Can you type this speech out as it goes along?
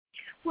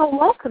Well,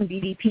 welcome,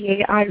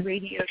 BDPA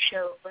iRadio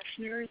show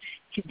listeners.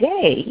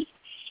 Today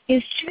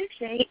is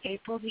Tuesday,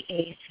 April the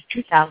 8th,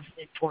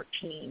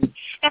 2014,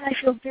 and I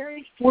feel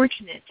very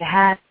fortunate to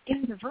have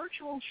in the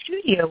virtual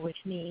studio with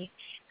me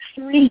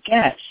three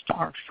guests.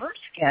 Our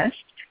first guest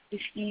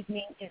this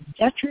evening is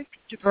Detrick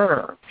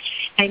DeBurr,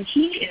 and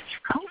he is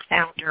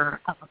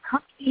co-founder of a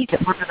company that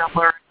we're going to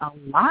learn a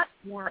lot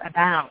more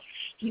about.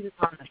 He was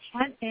on the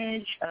front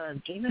edge of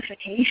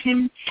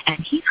gamification, and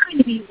he's going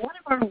to be one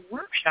of our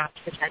workshop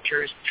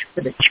presenters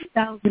for the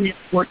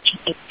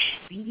 2014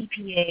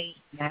 BDPA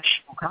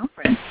National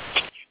Conference.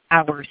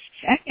 Our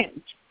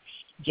second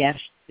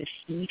guest this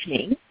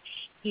evening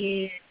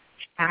is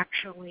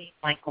actually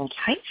Michael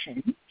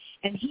Tyson,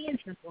 and he is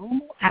the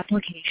Mobile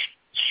Application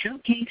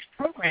Showcase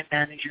Program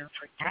Manager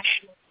for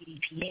National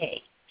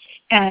BDPA.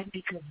 And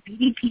because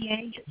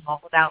BDPA is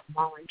all about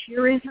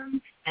volunteerism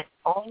and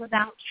all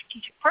about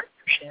strategic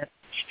partnership,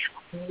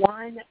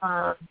 one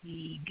of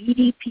the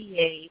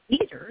BDPA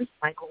leaders,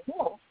 Michael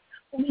Wolf,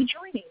 will be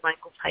joining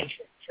Michael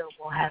Tyson. So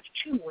we'll have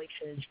two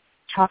voices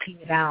talking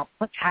about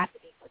what's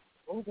happening with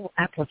mobile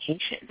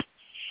applications.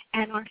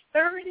 And our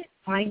third and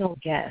final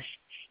guest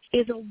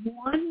is a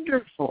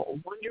wonderful,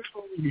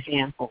 wonderful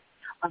example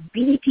of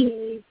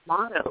BDPA's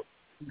motto,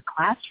 from the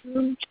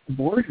classroom to the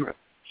boardroom.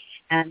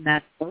 And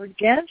that third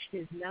guest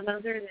is none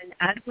other than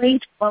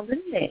Adelaide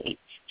Walinde,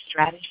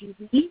 strategy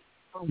lead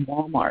for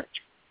Walmart.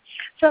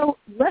 So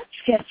let's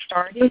get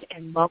started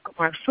and welcome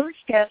our first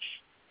guest,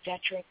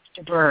 Detrick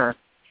DeBurr.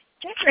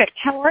 Detrick,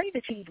 how are you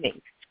this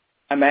evening?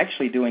 I'm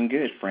actually doing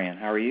good, Fran.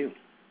 How are you?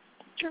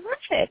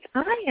 Terrific.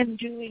 I am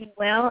doing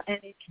well, and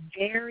it's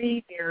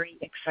very, very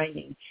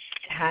exciting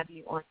to have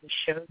you on the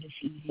show this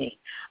evening.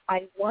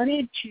 I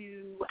wanted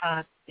to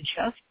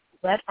just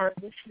let our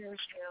listeners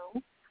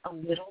know a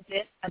little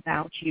bit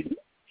about you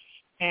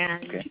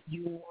and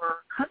your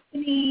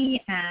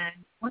company and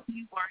what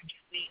you are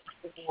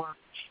doing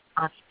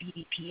for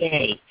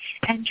BDPA.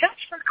 And just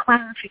for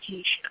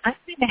clarification, I'm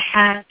going to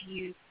have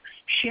you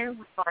share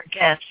with our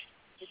guests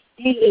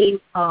the name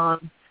of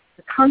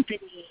the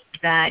company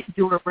that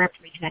you're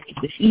representing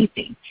this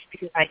evening,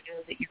 because I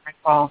know that you're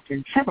involved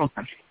in several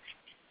companies.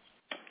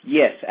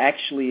 Yes,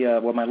 actually,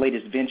 my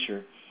latest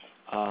venture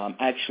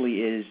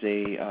actually is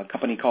a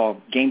company called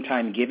Game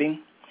Time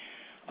Giving.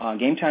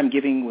 Game Time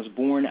Giving was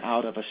born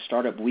out of a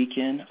startup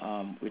weekend,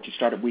 which is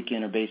startup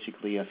weekend are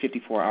basically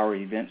 54-hour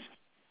events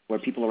where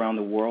people around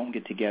the world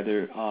get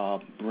together,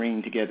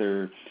 bring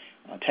together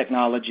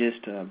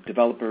technologists,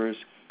 developers,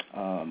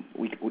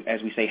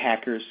 as we say,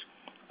 hackers,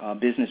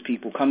 business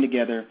people, come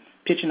together,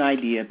 pitch an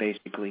idea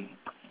basically,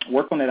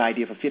 work on that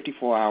idea for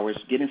 54 hours,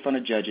 get in front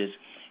of judges,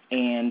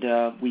 and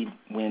we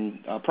win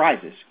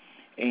prizes.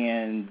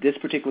 And this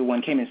particular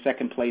one came in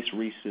second place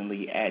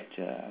recently at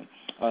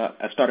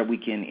a startup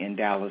weekend in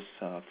Dallas,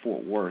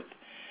 Fort Worth.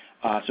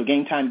 So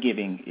Game Time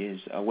Giving is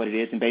what it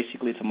is, and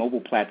basically it's a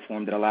mobile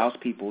platform that allows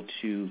people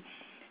to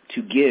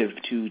give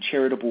to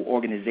charitable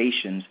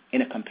organizations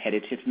in a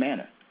competitive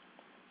manner.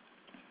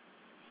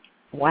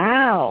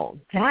 Wow,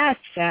 that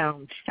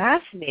sounds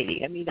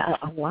fascinating. I mean,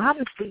 a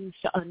lot of things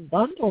to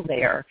unbundle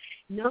there.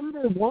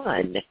 Number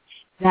one,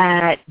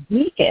 that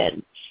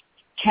weekends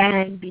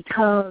can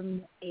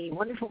become a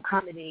wonderful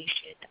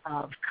combination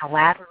of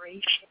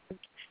collaboration,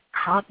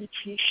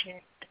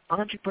 competition,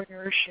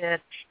 entrepreneurship,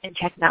 and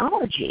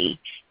technology,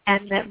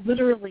 and that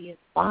literally is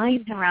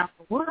lines around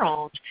the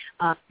world.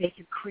 They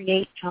can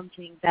create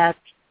something that's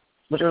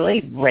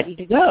literally ready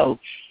to go.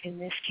 In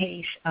this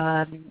case,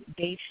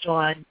 based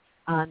on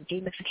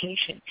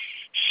gamification.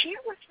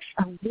 Share with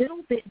us a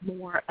little bit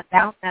more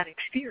about that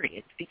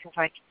experience, because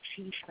I can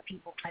see some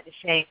people kind of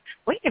saying,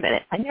 wait a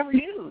minute, I never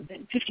knew that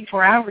in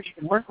 54 hours you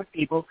can work with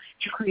people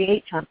to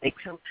create something.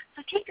 So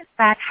take us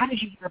back. How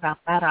did you hear about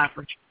that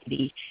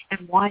opportunity,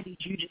 and why did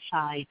you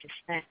decide to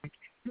spend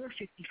your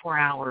 54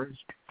 hours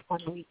on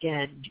the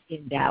weekend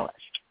in Dallas?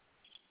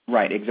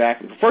 Right,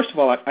 exactly. First of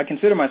all, I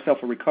consider myself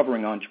a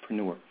recovering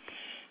entrepreneur.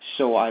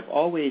 So I've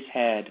always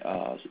had,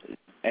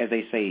 as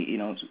they say,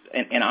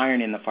 an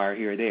iron in the fire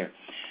here or there.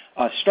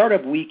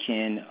 Startup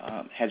Weekend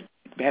has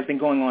been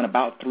going on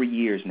about 3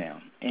 years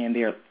now, and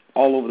they're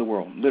all over the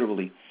world,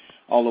 literally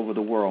all over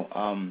the world.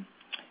 And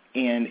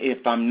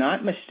if I'm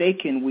not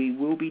mistaken, we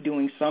will be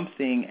doing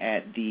something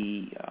at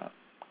the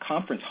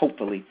conference,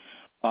 hopefully,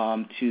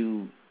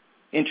 to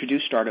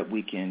introduce Startup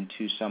Weekend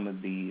to some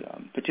of the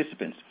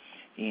participants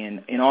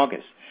in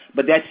August.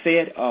 But that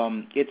said,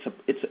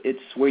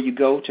 it's where you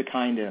go to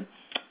kind of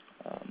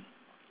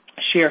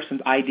share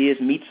some ideas,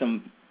 meet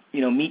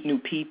new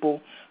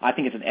people. I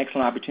think it's an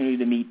excellent opportunity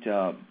to meet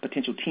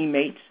potential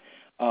teammates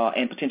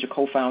and potential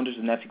co-founders,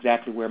 and that's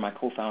exactly where my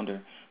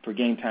co-founder for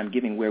Game Time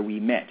Giving, where we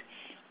met.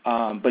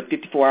 But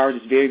 54 hours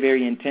is very,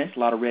 very intense. A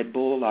lot of Red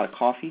Bull, a lot of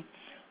coffee.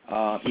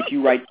 If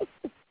you write,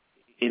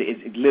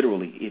 it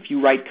literally, if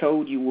you write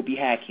code, you will be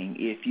hacking.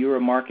 If you're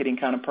a marketing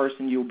kind of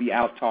person, you'll be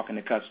out talking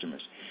to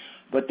customers.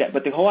 But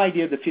the whole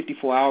idea of the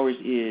 54 hours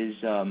is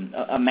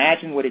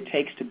imagine what it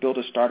takes to build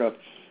a startup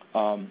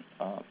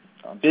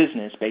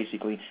business,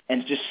 basically,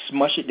 and just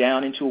smush it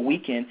down into a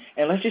weekend,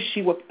 and let's just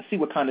see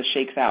what kind of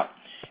shakes out.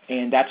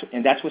 And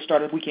that's what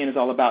Startup Weekend is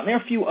all about. And there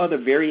are a few other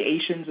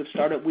variations of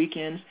Startup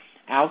Weekends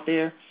out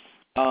there.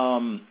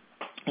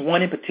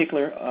 One in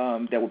particular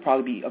that would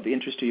probably be of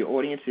interest to your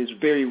audience is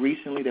very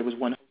recently there was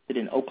one hosted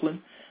in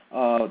Oakland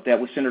that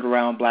was centered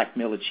around black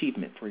male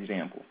achievement, for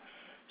example.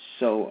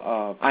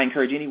 So I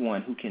encourage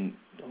anyone who can,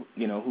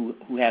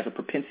 who has a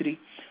propensity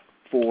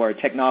for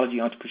technology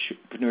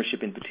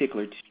entrepreneurship in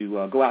particular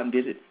to go out and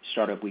visit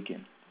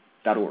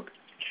startupweekend.org.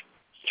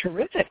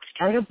 Terrific.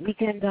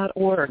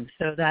 Startupweekend.org.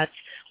 So that's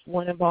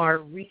one of our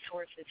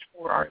resources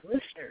for our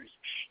listeners.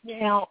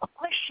 Now, a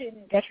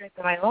question, Detrick,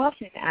 that I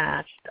often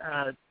ask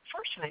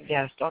first-time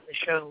guests on the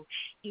show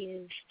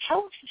is, tell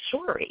us a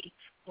story,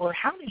 or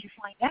how did you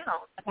find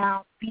out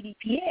about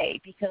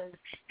BDPA? Because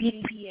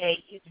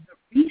BDPA is the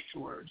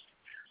resource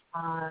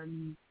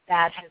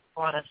that has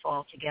brought us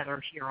all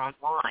together here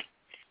online.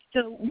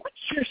 So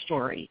what's your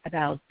story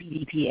about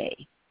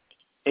BDPA?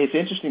 It's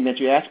interesting that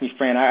you asked me,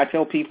 Fran. I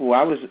tell people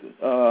I was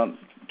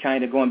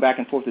kind of going back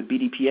and forth with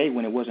BDPA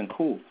when it wasn't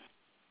cool.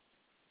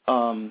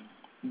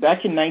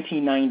 Back in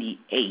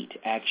 1998,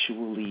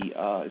 actually,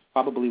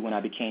 probably when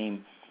I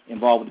became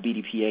involved with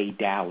BDPA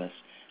Dallas,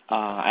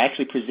 I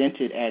actually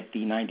presented at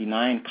the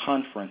 99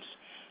 conference,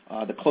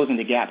 the Closing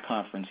the Gap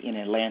conference in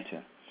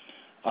Atlanta.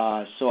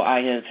 So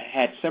I have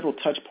had several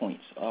touch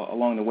points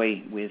along the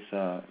way with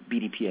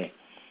BDPA.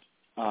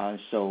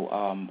 So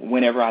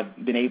whenever I've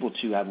been able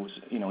to, I was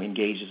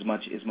engaged as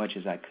much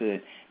as I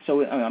could.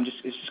 So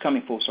it's just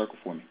coming full circle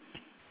for me.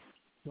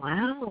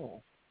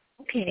 Wow.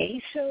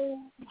 Okay, so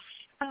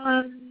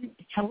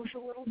tell us a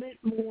little bit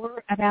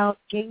more about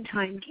Game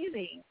Time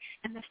Giving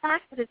and the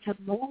fact that it's a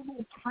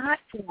mobile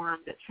platform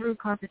that through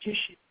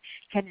competition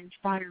can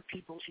inspire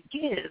people to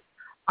give.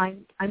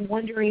 I'm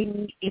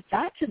wondering if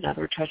that's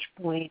another touch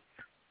point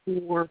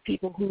for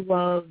people who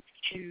love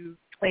to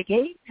play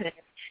games and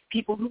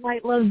people who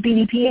might love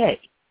BDPA.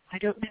 I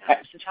don't know,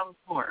 so tell us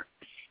more.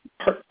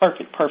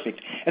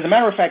 Perfect. As a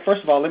matter of fact,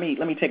 first of all, let me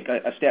take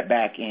a step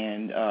back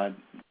and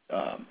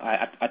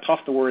I toss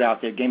the word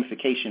out there,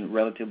 gamification,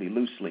 relatively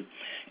loosely.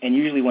 And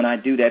usually when I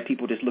do that,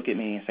 people just look at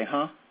me and say,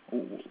 huh?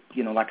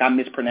 Like I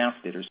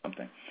mispronounced it or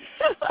something.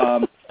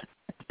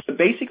 So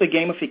basically,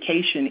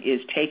 gamification is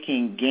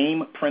taking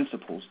game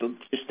principles. So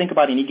just think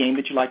about any game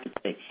that you like to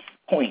play.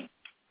 Point,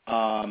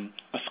 a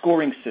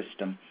scoring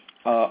system,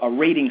 a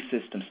rating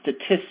system,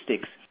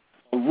 statistics,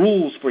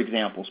 rules, for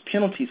example,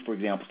 penalties, for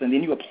example, and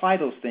then you apply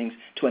those things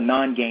to a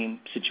non-game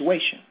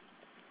situation.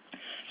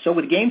 So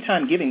with Game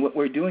Time Giving, what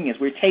we're doing is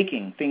we're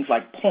taking things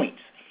like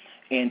points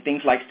and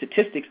things like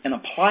statistics and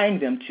applying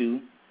them to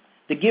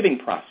the giving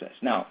process.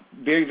 Now,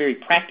 very, very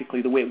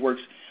practically, the way it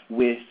works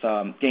with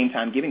Game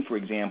Time Giving, for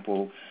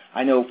example,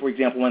 I know, for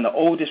example, one of the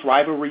oldest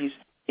rivalries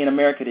in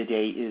America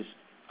today is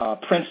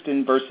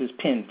Princeton versus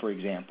Penn, for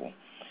example.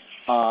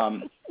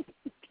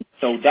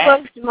 So that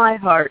close to my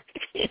heart.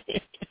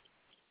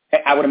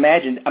 I would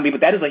imagine.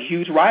 But that is a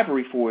huge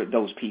rivalry for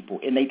those people,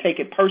 and they take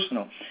it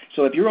personal.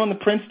 So if you're on the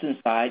Princeton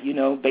side,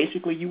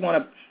 basically you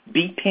want to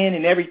beat Penn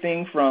in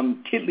everything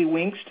from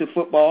tiddlywinks to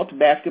football to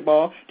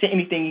basketball to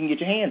anything you can get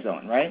your hands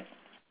on, right?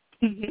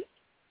 Mm-hmm.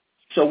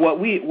 So what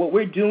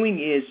we're doing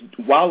is,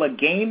 while a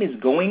game is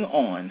going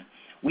on,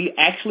 we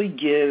actually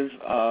give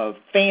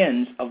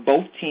fans of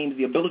both teams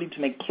the ability to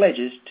make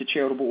pledges to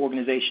charitable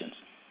organizations.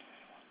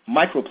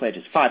 Micro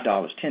pledges, $5,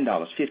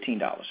 $10,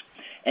 $15.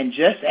 And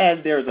just as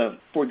there's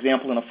for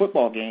example, in a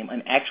football game,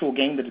 an actual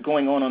game that's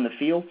going on the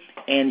field,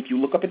 and if you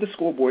look up at the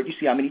scoreboard, you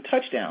see how many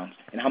touchdowns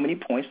and how many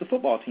points the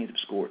football teams have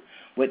scored.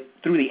 But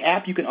through the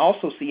app, you can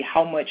also see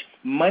how much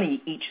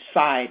money each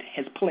side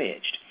has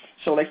pledged.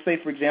 So let's say,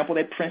 for example,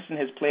 that Princeton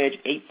has pledged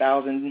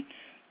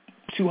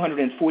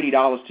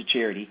 $8,240 to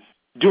charity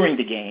during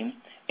the game,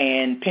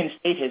 and Penn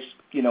State has,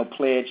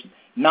 pledged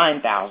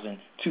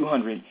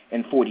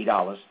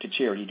 $9,240 to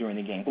charity during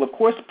the game. Well, of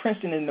course,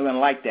 Princeton isn't going to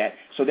like that,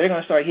 so they're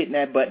going to start hitting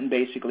that button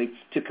basically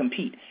to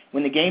compete.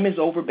 When the game is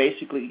over,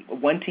 basically,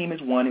 one team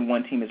is won and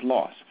one team is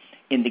lost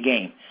in the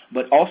game.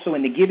 But also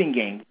in the giving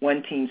game,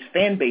 one team's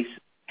fan base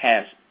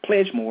has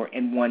pledged more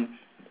and one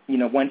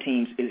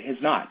team has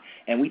not.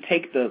 And we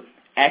take the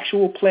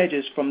actual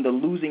pledges from the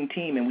losing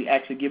team and we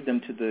actually give them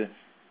to the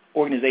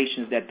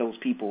organizations that those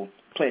people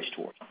pledge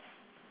toward.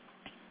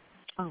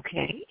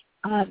 Okay.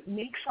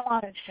 Makes a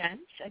lot of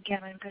sense.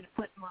 Again, I'm going to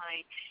put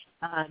my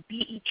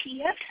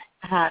BETF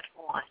hat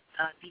on,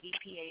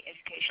 BDPA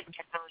Education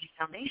Technology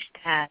Foundation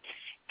hat,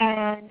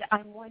 and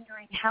I'm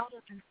wondering, how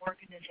does an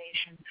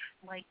organization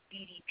like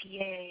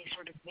BDPA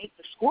sort of make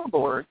the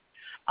scoreboard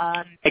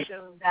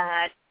so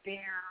that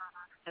they're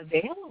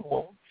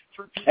available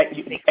for people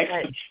to make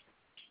pledge?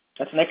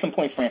 That's an excellent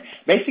point, Fran.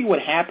 Basically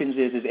what happens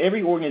is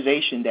every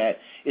organization that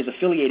is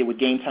affiliated with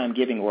Game Time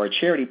Giving or a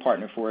charity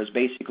partner for us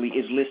basically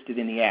is listed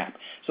in the app.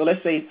 So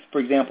let's say, for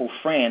example,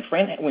 Fran,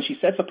 when she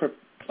sets up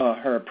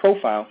her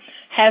profile,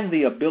 has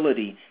the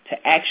ability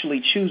to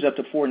actually choose up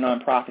to 4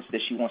 nonprofits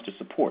that she wants to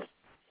support.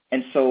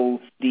 And so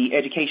the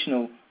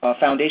educational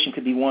foundation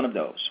could be one of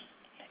those.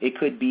 It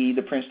could be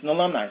the Princeton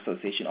Alumni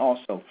Association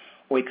also,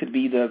 or it could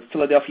be the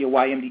Philadelphia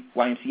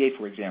YMCA,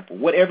 for example.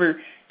 Whatever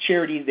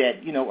charities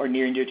that are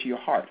near and dear to your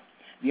heart.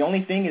 The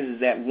only thing is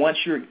that once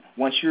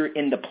you're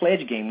in the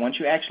pledge game, once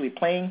you're actually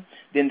playing,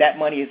 then that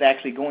money is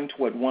actually going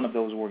toward one of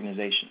those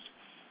organizations.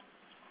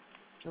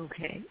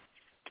 Okay.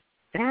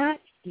 That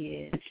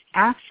is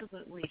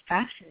absolutely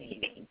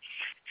fascinating.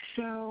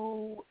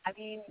 So,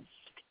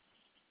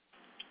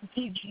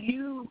 did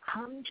you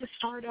come to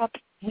Startup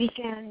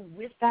Weekend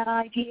with that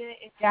idea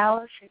in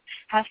Dallas and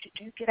have to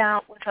duke it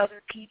out with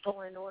other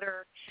people in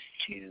order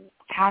to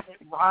have it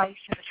rise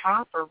to the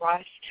top or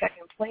rise to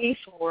second place,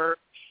 or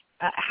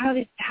how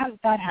did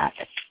that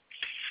happen?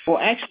 Well,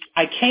 actually,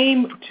 I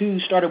came to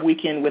Startup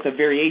Weekend with a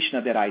variation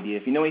of that idea.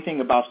 If you know anything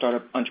about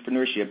startup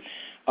entrepreneurship,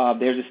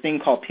 there's this thing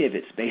called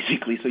pivots,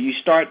 basically. So you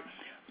start,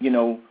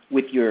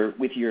 with your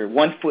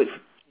 1 foot,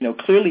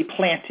 clearly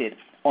planted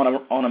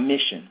on a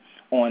mission,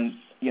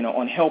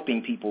 on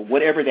helping people,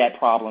 whatever that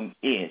problem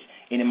is.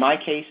 And in my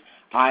case,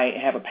 I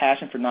have a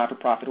passion for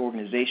not-for-profit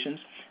organizations,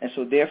 and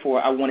so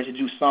therefore I wanted to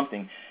do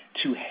something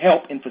to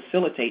help and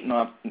facilitate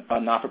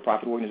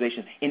not-for-profit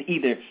organizations in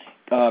either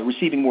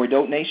receiving more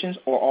donations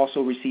or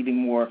also receiving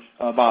more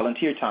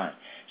volunteer time.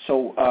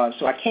 So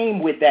I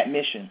came with that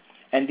mission,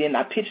 and then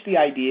I pitched the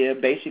idea,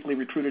 basically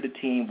recruited a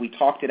team, we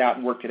talked it out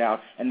and worked it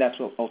out, and that's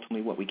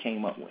ultimately what we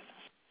came up with.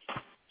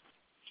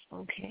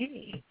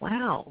 Okay,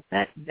 wow,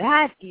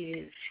 that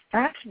is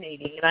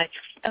fascinating.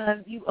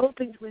 And you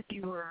opened with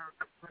your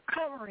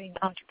recovering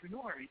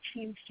entrepreneur. It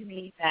seems to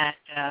me that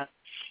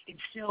it's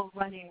still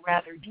running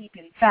rather deep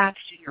and fast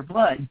in your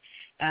blood.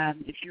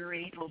 If you're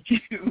able to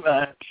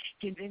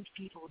convince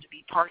people to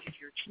be part of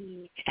your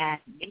team and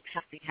make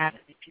something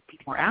happen in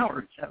 54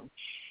 hours, so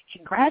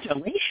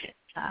congratulations.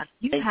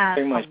 You have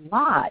a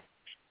lot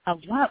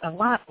on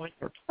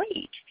your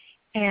plate.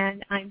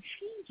 And I'm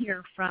seeing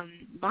here from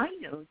my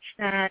notes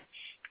that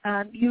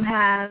you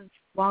have,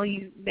 while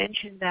you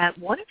mentioned that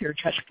one of your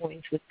touch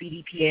points with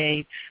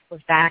BDPA was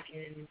back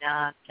in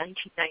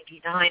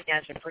 1999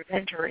 as a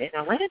presenter in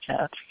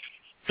Atlanta,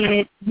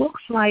 it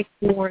looks like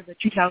for the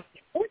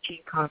 2014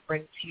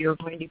 conference you're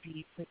going to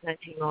be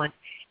presenting on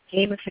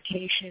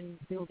gamification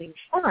building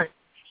fun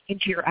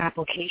into your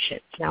applications.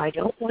 Now, I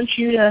don't want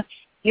you to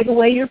give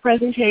away your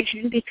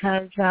presentation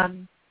because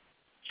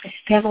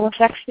Pamela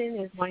Sexton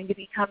is going to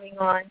be coming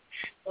on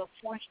the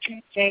fourth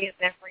Tuesday of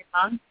every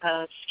month,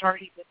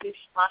 starting with this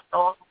month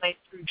all the way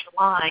through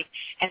July,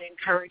 and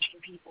encouraging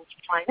people to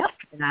sign up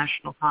for the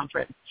national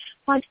conference.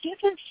 But give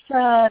us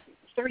a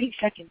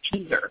 30-second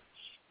teaser.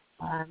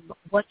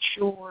 What's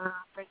your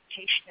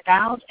presentation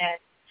about, and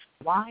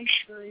why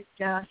should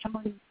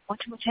someone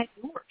want to attend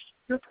your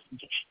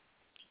presentation?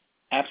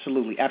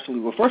 Absolutely,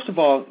 absolutely. Well, first of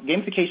all,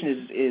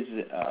 gamification is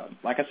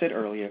like I said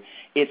earlier,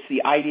 it's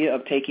the idea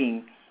of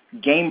taking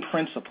game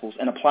principles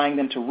and applying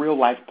them to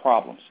real-life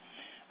problems.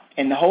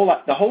 And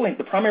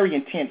the primary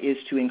intent is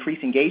to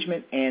increase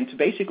engagement and to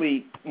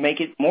basically make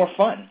it more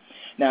fun.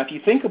 Now, if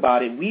you think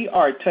about it, we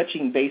are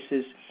touching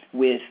bases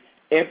with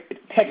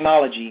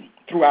technology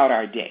throughout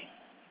our day,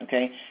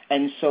 okay?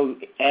 And so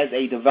as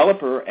a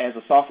developer, as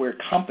a software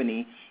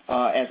company,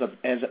 as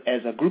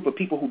a group of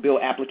people who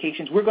build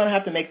applications, we're going to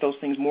have to make those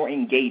things more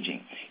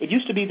engaging. It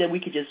used to be that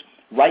we could just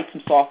write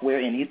some software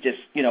and it just,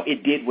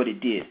 it did what it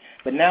did.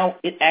 But now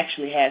it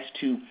actually has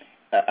to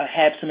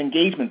have some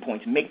engagement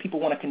points and make people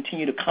want to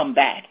continue to come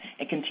back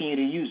and continue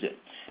to use it.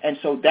 And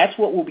so that's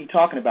what we'll be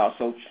talking about.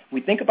 So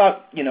we think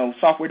about,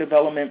 software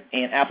development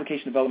and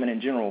application development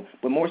in general,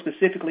 but more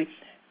specifically,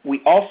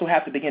 we also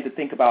have to begin to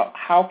think about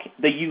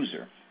the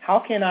user. How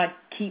can I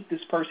keep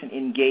this person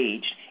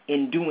engaged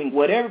in doing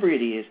whatever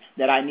it is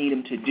that I need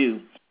them to do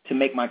to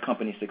make my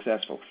company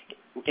successful?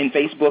 In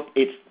Facebook,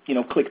 it's,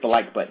 click the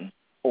like button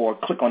or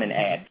click on an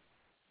ad.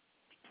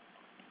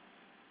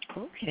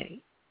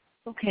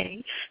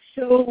 Okay.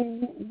 So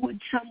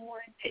would someone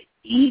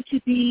need to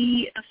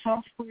be a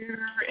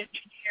software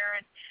engineer,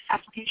 an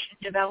application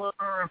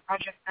developer, or a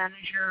project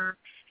manager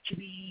to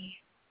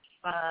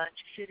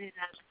sit in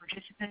as a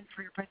participant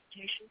for your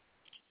presentation?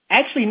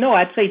 Actually, no,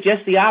 I'd say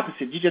just the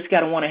opposite. You just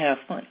got to want to have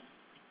fun.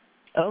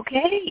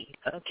 Okay,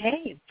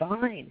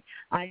 fine.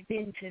 I've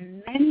been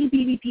to many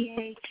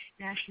BDPA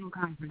national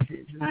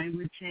conferences, and I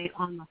would say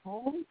on the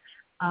whole,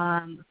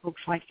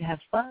 folks like to have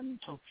fun,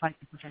 folks like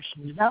the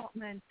professional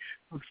development,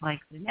 folks like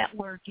the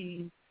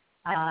networking,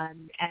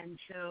 and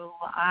so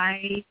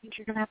I think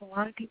you're going to have a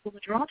lot of people to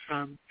draw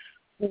from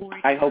for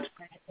your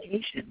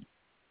presentation.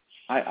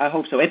 I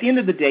hope so. At the end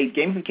of the day,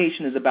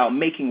 gamification is about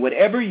making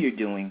whatever you're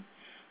doing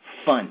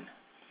fun.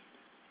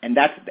 And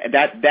that's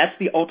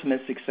the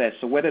ultimate success.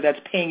 So whether that's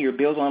paying your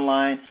bills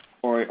online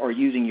or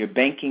using your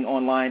banking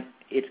online,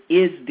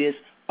 is this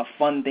a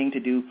fun thing to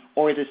do,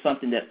 or is it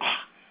something that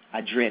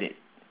I dread it?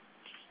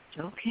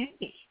 Okay,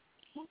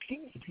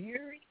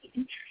 very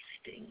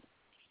interesting.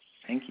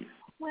 Thank you.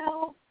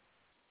 Well,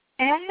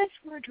 as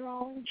we're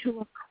drawing to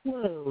a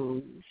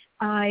close,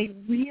 I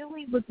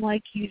really would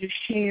like you to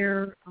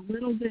share a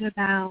little bit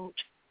about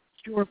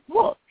your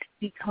book,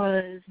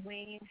 because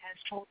Wayne has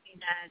told me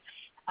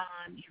that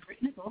you've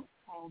written a book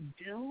called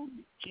Build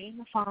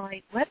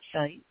Gamified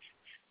Websites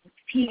with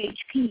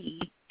PHP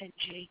and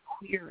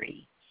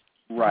jQuery.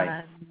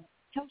 Right.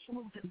 Tell us a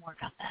little bit more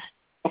about that.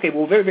 Okay,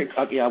 well, very,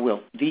 I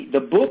will.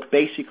 The book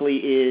basically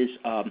is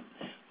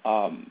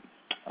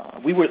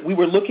we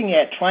were looking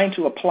at trying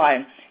to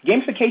apply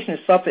gamification is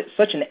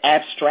such an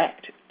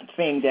abstract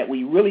thing that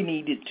we really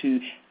needed to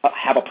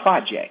have a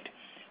project.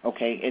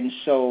 Okay, and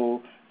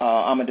so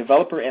I'm a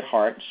developer at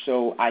heart,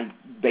 so I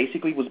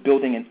basically was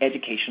building an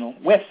educational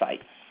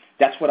website.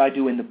 That's what I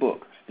do in the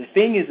book. The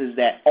thing is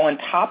that on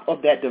top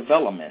of that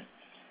development,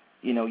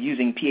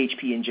 using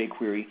PHP and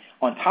jQuery,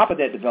 on top of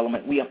that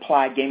development, we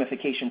apply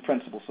gamification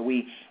principles. So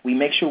we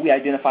make sure we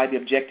identify the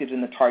objectives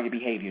and the target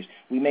behaviors.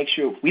 We make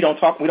sure we don't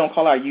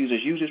call our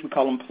users, we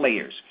call them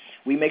players.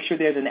 We make sure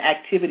there's an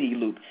activity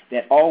loop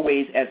that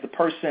always, as the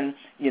person,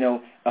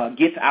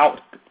 gets out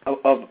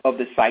of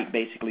the site,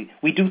 basically,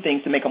 we do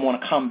things to make them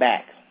want to come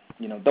back.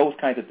 Those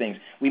kinds of things.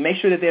 We make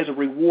sure that there's a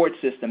reward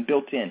system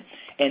built in,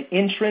 an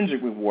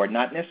intrinsic reward,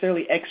 not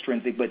necessarily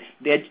extrinsic, but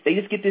they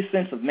just get this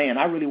sense of, man,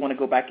 I really want to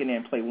go back in there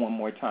and play one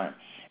more time.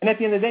 And at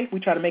the end of the day, we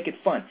try to make it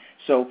fun.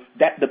 So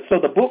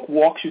the book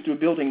walks you through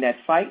building that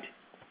site,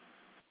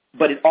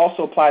 but it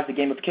also applies the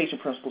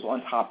gamification principles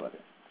on top of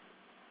it.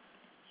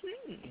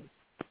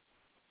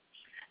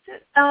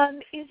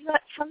 Is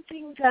that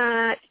something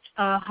that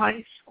a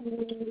high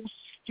school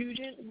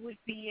student would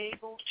be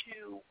able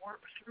to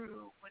work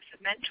through with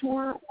a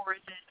mentor, or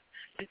is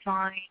it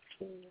designed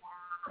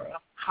for a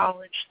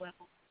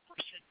college-level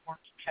person or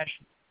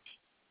professional?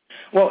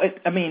 Well,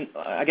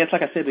 I guess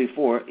like I said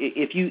before,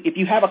 if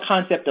you have a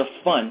concept of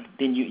fun,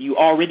 then you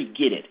already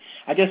get it.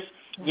 I guess,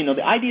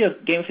 the idea of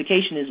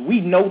gamification is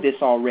we know this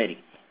already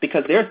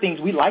because there are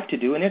things we like to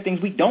do and there are things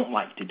we don't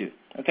like to do.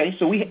 Okay,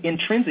 so we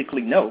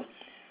intrinsically know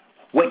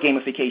what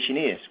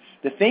gamification is.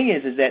 The thing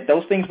is that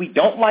those things we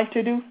don't like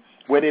to do,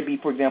 whether it be,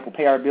 for example,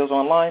 pay our bills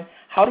online,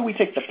 how do we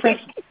take the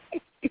principles,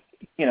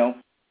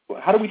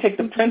 how do we take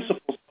the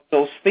principles of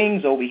those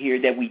things over here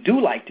that we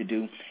do like to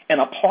do and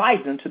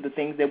apply them to the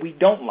things that we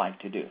don't like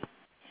to do?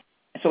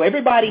 So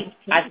everybody,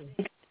 I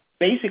think,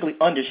 basically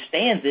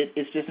understands it.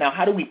 It's just now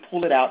how do we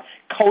pull it out,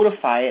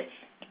 codify it,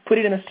 put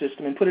it in a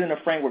system, and put it in a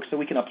framework so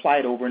we can apply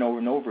it over and over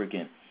and over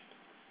again.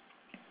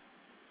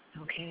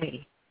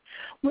 Okay.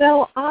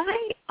 Well,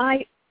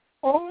 I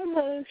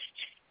almost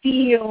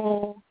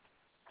feel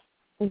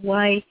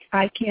like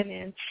I can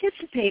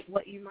anticipate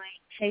what you might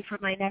say for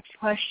my next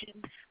question,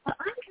 but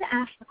I'm going to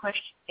ask the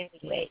question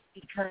anyway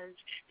because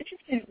this has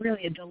been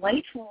really a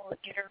delightful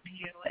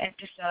interview and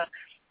just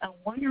a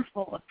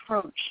wonderful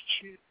approach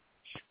to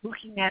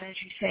looking at, as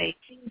you say,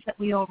 things that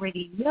we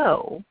already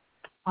know,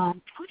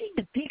 putting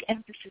a big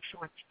emphasis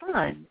on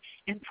fun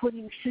and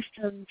putting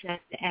systems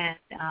and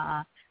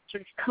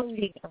sort of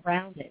coding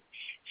around it.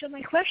 So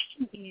my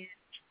question is,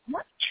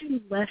 what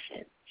 2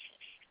 lessons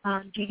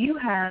do you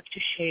have to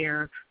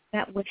share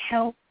that would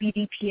help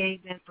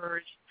BDPA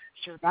members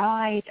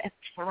survive and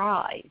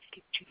thrive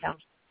in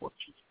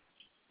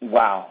 2014?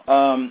 Wow.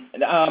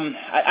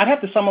 I'd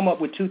have to sum them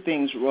up with 2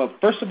 things.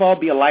 First of all,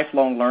 be a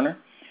lifelong learner.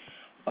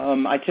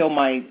 I tell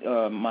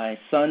my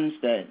sons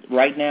that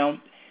right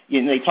now,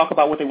 they talk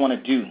about what they want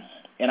to do.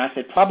 And I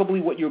said, probably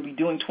what you'll be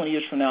doing 20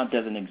 years from now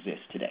doesn't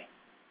exist today.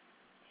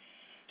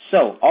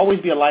 So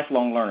always be a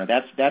lifelong learner.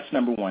 That's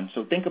number 1.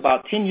 So think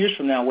about 10 years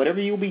from now, whatever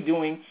you'll be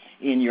doing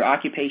in your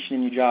occupation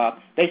and your job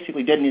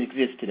basically doesn't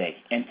exist today.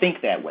 And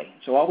think that way.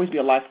 So always be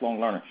a lifelong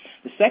learner.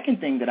 The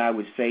second thing that I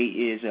would say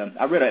is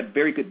I read a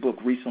very good book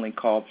recently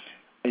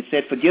it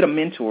said, forget a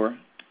mentor,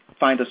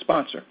 find a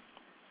sponsor.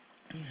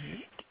 Mm-hmm.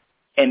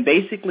 And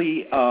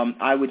basically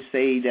I would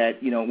say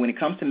that, when it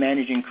comes to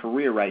managing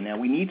career right now,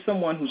 we need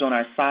someone who's on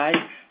our side,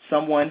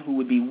 someone who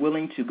would be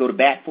willing to go to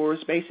bat for us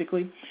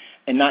basically,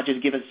 and not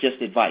just give us just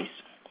advice.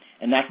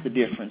 And that's the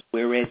difference.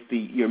 Whereas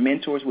your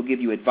mentors will give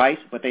you advice,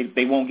 but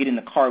they won't get in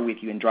the car with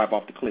you and drive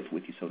off the cliff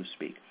with you, so to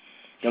speak.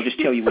 They'll just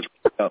tell you which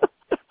way to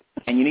go.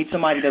 And you need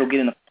somebody that will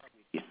get in the car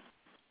with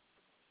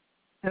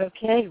you.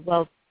 Okay,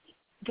 well,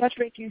 that's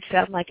making you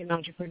sound like an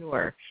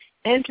entrepreneur.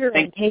 Enter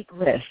and take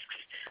risks.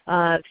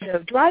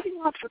 So driving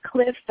off a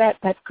cliff, that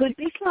could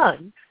be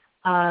fun.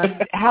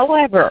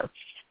 However,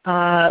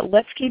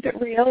 let's keep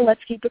it real,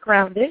 let's keep it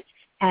grounded,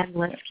 and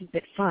let's keep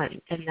it fun.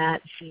 And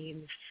that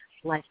seems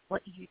like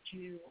what you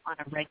do on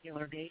a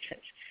regular basis.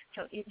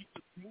 So it's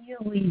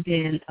really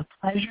been a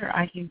pleasure.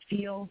 I can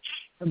feel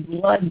the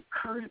blood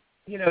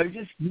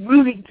just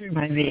moving through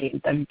my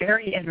veins. I'm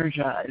very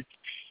energized.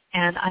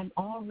 And I'm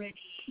already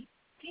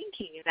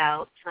thinking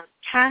about some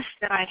tasks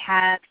that I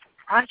had, some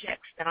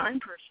projects that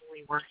I'm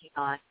personally working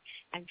on,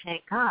 and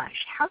saying, gosh,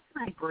 how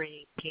can I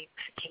bring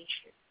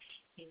gamification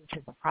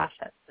into the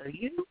process? So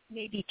you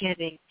may be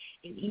getting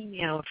an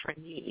email from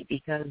me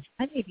because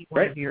I may be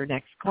one of your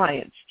next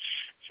clients.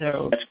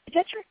 So,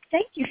 Cedric,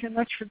 thank you so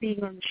much for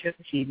being on the show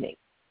this evening.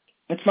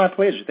 It's my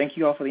pleasure. Thank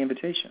you all for the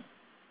invitation.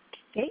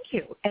 Thank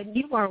you. And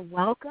you are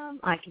welcome.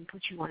 I can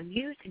put you on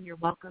mute, and you're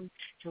welcome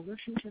to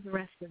listen to the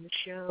rest of the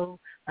show.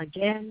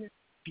 Again,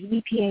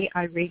 BDPA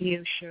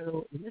iRadio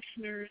show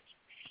listeners,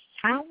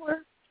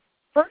 our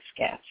first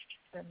guest,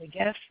 and the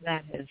guest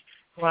that has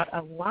brought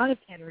a lot of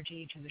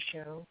energy to the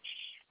show,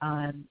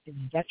 is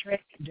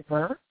Detrick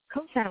DeBurr,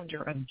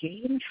 co-founder of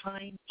Game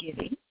Time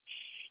Giving,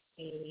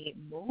 a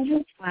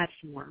mobile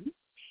platform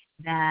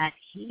that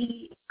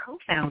he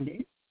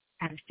co-founded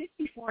at a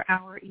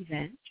 54-hour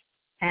event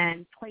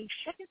and placed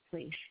second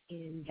place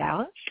in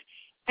Dallas.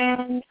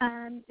 And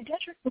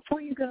Detrick,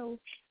 before you go,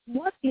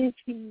 what is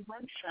the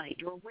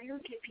website, or where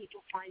can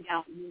people find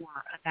out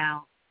more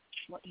about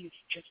what you've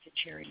just been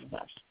sharing with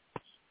us?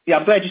 Yeah,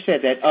 I'm glad you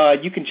said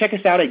that. You can check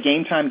us out at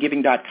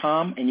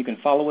GameTimeGiving.com, and you can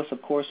follow us,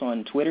 of course,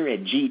 on Twitter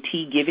at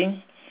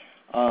GTGiving.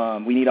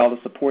 We need all the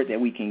support that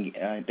we can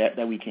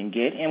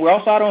get, and we're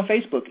also out on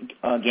Facebook,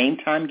 Game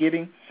Time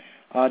Giving.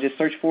 Just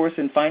search for us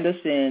and find us,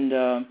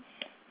 and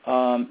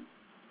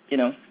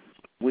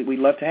we'd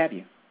love to have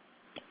you.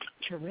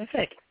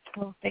 Terrific.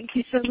 Well, thank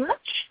you so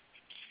much.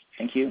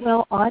 Thank you.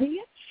 Well,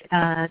 audience,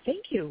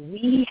 thank you.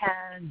 We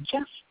have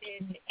just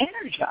been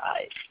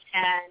energized,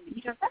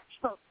 and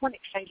that's one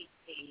exciting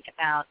thing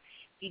about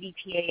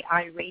BDPA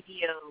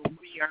iRadio.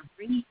 We are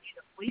bringing you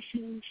the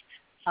voices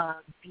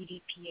of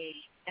BDPA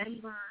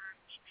members,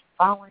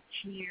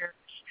 volunteers,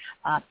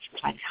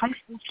 sometimes high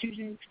school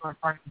students who are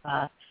part of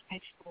the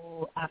high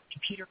school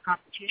computer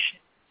competition,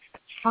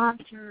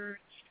 sponsors.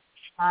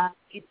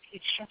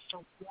 It's just a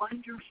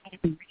wonderful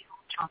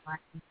real-time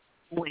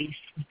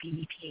voice of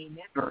BDPA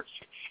members.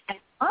 And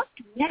up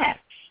next,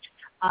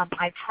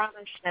 I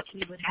promised that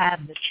we would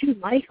have the two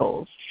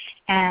Michaels.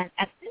 And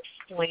at this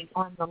point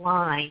on the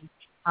line,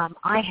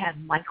 I have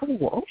Michael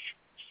Wolf,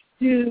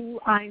 who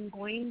I'm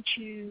going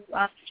to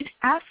just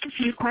ask a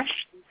few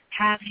questions,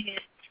 have him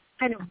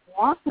kind of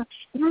walk us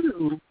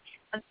through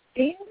a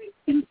very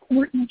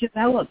important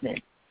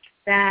development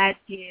that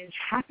is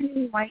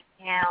happening right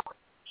now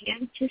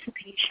in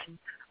anticipation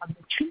of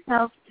the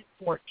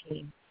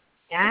 2014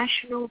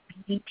 National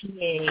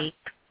BDPA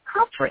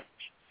Conference,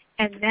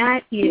 and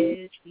that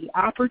is the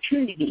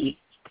opportunity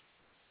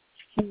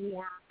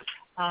for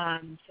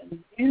some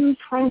new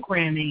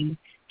programming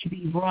to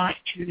be brought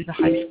to the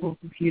high school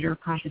computer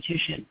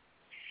competition.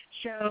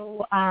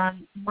 So,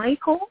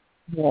 Michael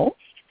Wolf,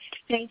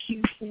 thank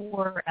you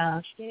for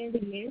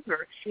standing in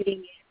or sitting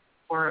in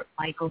for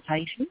Michael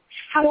Tyson.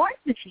 How are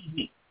you this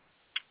evening?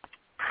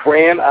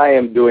 Fran, I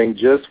am doing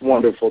just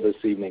wonderful this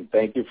evening.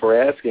 Thank you for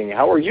asking.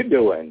 How are you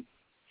doing?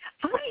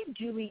 I'm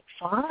doing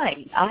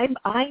fine.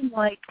 I'm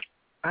like,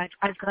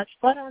 I've got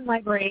fun on my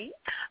brain.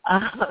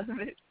 And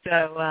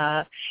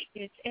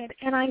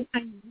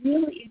I'm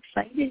really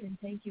excited, and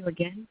thank you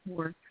again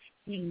for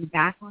being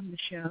back on the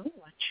show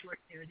on short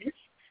notice.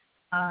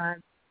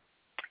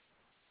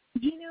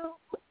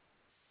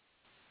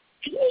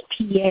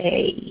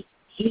 BDPA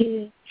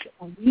is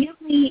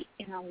really,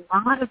 in a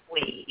lot of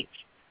ways,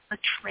 a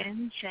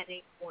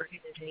trend-setting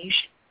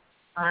organization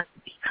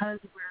because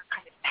we're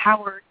kind of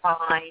powered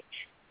by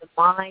the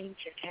minds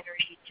and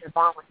energies of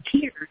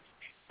volunteers.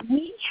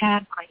 We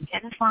have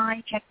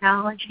identified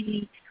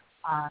technology,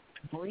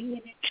 bring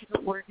it into the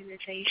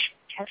organization,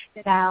 test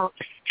it out,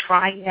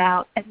 try it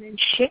out, and then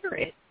share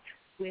it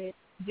with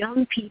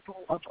young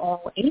people of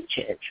all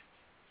ages.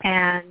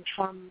 And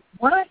from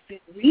what I've been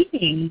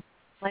reading,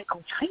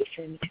 Michael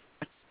Tyson,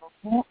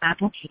 Mobile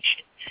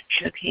Application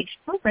Showcase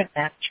Program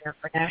Manager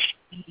for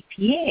National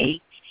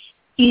BDPA,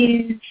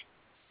 is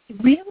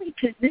really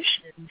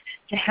positioned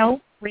to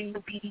help bring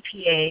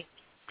BDPA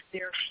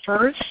their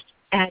first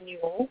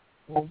annual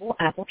Mobile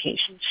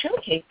Application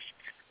Showcase,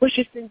 which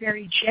has been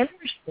very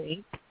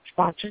generously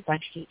sponsored by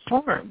State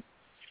Farm.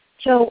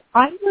 So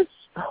I was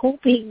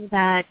hoping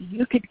that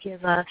you could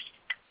give us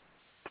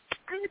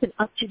kind of an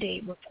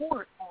up-to-date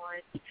report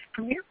on,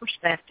 from your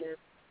perspective,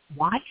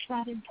 why is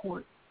that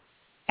important,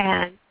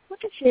 and what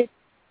does it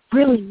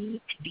really mean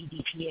to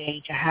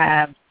BDPA to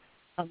have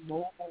a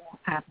mobile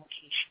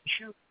application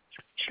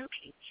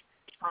showcase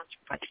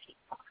sponsored by State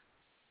Farm?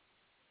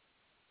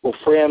 Well,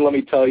 Fran, let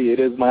me tell you, it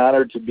is my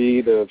honor to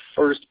be the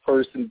first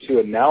person to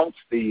announce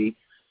the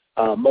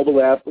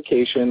mobile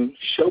application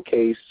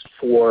showcase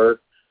for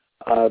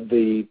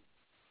the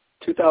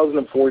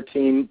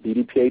 2014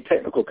 BDPA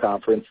Technical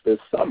Conference this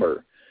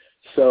summer.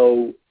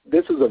 So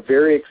this is a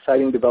very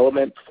exciting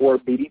development for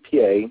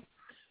BDPA.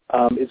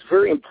 It's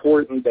very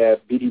important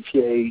that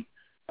BDPA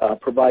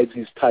provides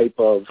these type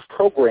of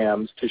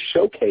programs to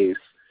showcase,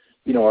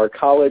 our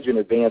college and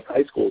advanced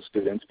high school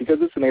students, because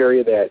it's an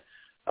area that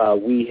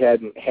we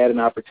hadn't had an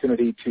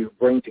opportunity to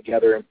bring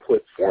together and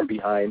put form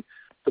behind.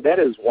 So that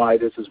is why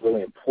this is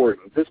really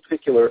important. This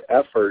particular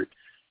effort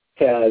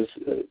has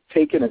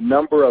taken a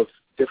number of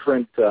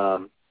different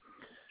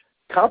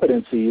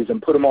competencies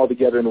and put them all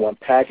together in one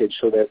package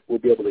so that we'll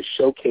be able to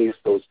showcase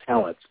those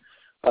talents.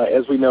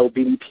 As we know,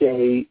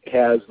 BDPA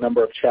has a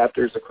number of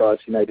chapters across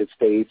the United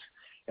States,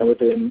 and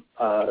within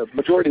a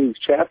majority of these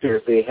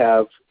chapters, they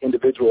have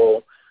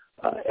individual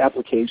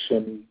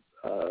application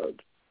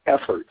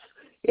efforts.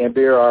 And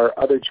there are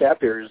other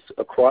chapters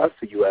across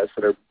the U.S.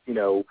 that are,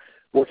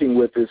 working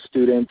with the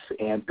students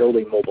and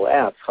building mobile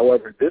apps.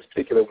 However, this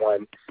particular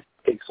one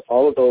takes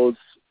all of those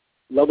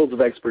levels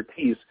of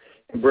expertise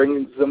and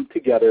brings them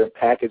together and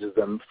packages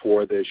them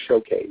for the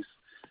showcase.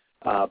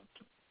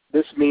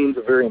 This means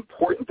a very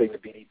important thing to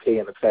BDPA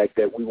in the fact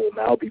that we will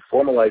now be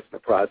formalizing the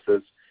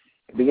process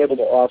and being able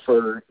to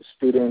offer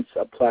students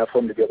a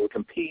platform to be able to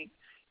compete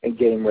and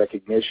gain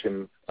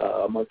recognition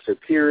amongst their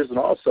peers, and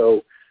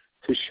also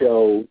to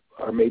show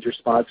our major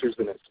sponsors,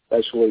 and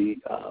especially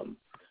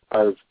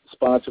our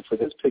sponsor for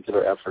this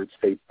particular effort,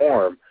 State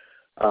Farm,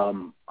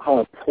 how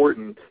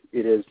important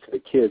it is to the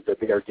kids that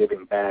they are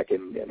giving back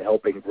and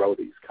helping grow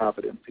these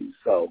competencies.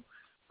 So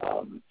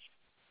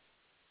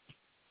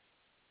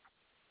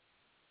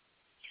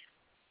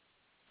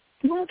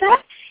well,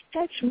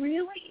 that's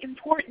really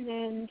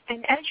important,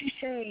 and as you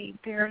say,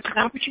 there's an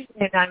opportunity,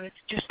 and I was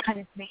just kind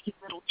of making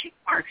little tick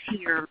marks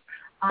here.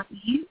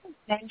 You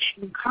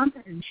mentioned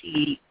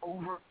competency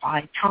over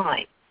 5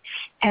 times,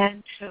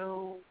 and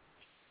so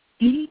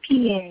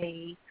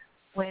BDPA,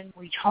 when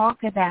we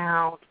talk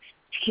about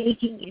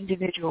taking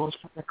individuals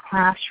from the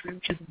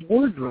classroom to the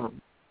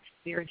boardroom,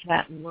 there's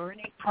that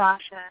learning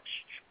process,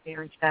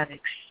 there's that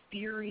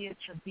experience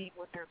of being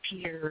with their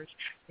peers,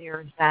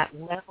 there's that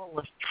level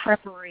of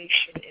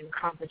preparation in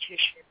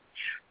competition,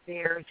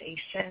 there's a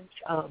sense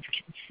of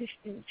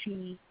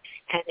consistency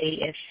and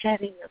a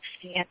setting of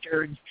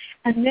standards,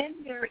 and then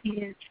there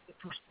is the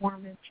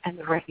performance and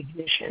the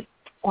recognition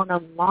on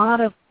a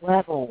lot of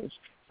levels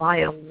by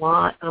a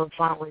lot of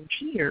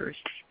volunteers.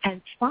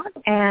 And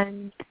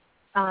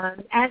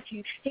as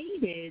you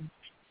stated,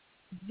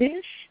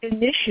 this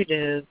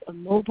initiative, a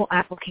mobile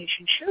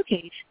application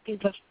showcase, is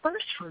a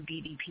first for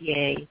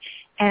BDPA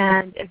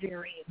and a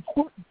very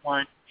important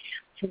one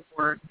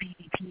for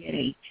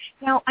BDPA.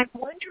 Now, I'm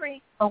wondering,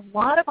 a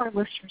lot of our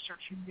listeners are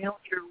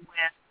familiar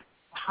with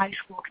the high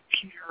school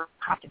computer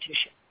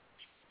competition.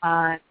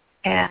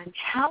 And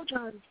how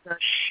does the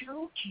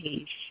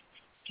showcase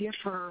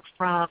differ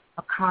from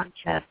a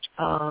concept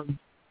of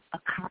a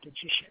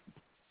competition?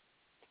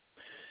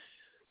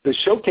 The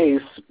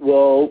showcase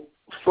will,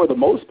 for the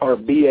most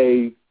part, be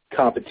a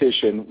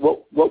competition.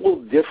 What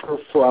will differ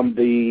from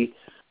the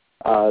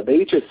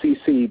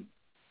HSCC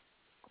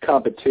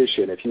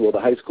competition, if you will,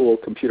 the high school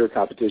computer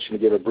competition, to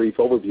give a brief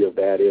overview of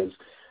that, is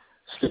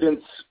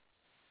students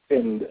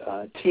and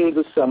teams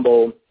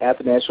assemble at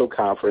the national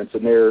conference,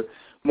 and they're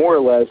more or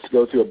less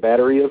go through a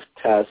battery of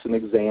tests and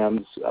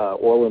exams,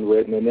 oral and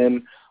written, and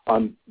then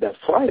on that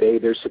Friday,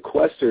 they're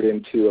sequestered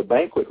into a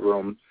banquet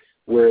room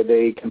where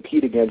they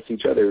compete against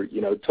each other,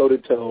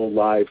 toe-to-toe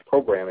live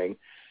programming.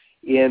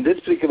 In this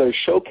particular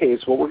showcase,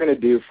 what we're going to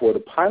do for the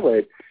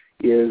pilot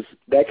is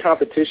that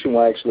competition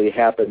will actually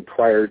happen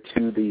prior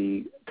to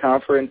the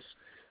conference.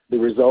 The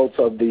results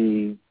of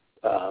the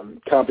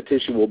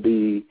competition will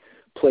be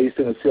placed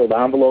in a sealed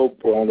envelope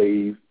where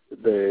only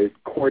the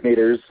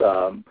coordinators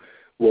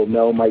will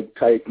know.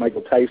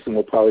 Michael Tyson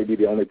will probably be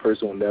the only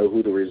person who will know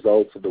who the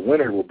results of the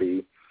winner will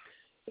be.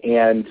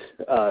 And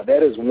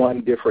that is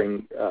one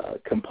differing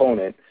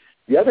component.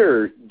 The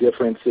other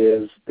difference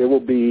is there will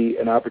be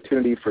an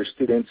opportunity for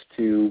students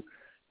to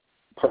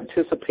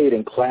participate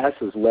in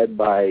classes led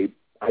by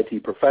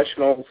IT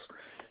professionals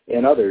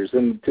and others,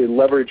 and to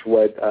leverage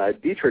what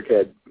Dietrich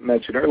had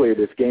mentioned earlier,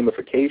 this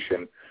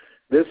gamification.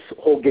 This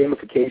whole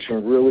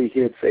gamification really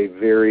hits a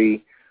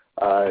very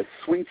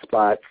sweet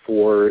spot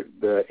for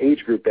the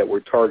age group that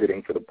we're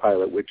targeting for the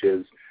pilot, which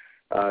is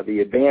the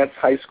advanced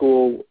high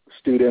school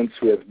students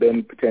who have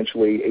been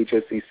potentially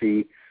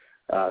HSCC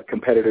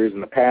competitors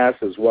in the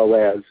past, as well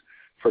as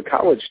for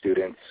college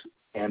students.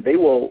 And they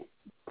will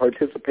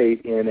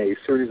participate in a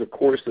series of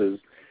courses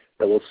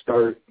that will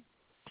start,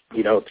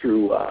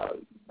 through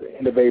the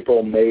end of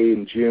April, May,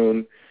 and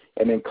June,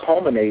 and then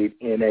culminate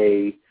in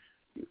a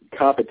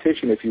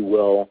competition, if you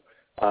will,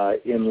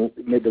 in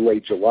mid to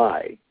late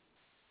July.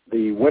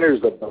 The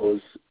winners of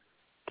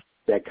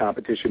that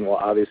competition will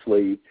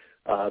obviously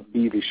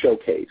be the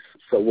showcase.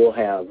 So we'll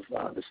have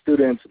the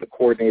students and the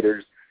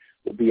coordinators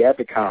will be at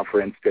the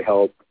conference to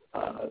help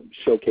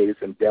showcase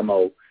and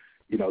demo,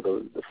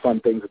 the fun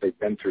things that they've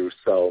been through.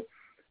 So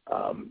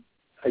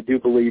I do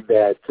believe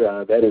that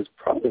that is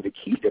probably the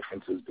key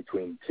differences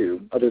between the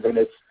two, other than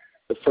it's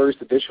the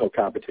first additional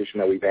competition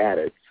that we've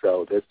added.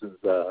 So this is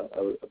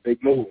a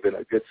big move and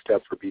a good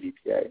step for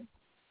BDPA.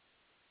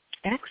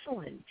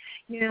 Excellent.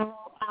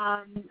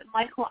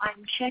 Michael,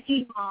 I'm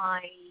checking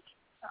my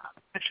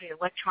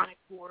electronic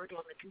board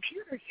on the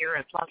computer here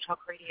at Blog Talk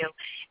Radio,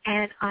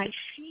 and I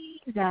see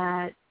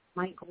that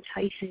Michael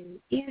Tyson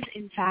is,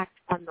 in fact,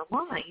 on the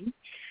line.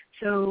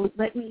 So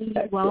let me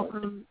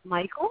welcome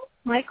Michael.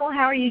 Michael,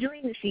 how are you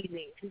doing this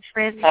evening?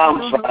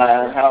 I'm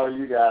fine. How are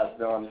you guys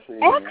doing this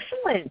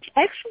evening?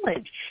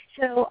 Excellent.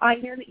 So I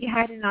know that you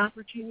had an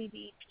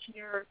opportunity to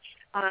hear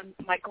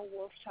Michael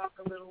Wolf talk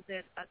a little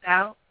bit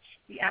about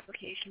the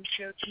application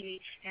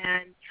showcase,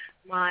 and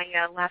my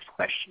last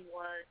question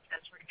was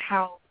sort of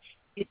how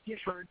it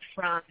differed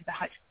from the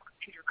high school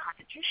computer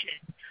competition.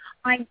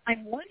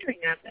 I'm wondering,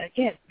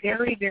 again,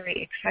 very,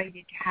 very excited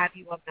to have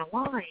you on the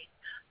line.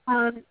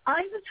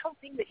 I was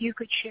hoping that you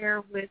could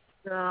share with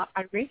the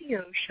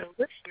iRadio show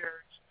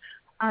listeners,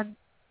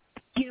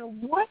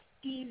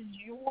 is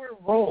your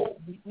role?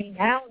 We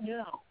now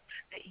know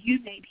that you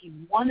may be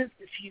one of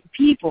the few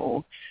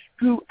people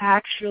who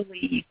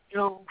actually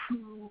know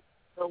who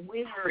the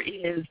winner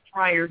is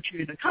prior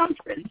to the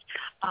conference.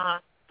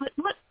 But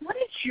what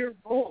is your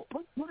role?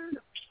 What are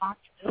the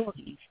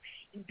responsibilities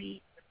in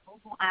being the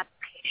Mobile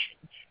Application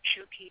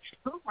Showcase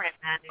Program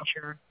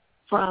Manager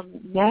from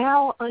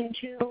now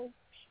until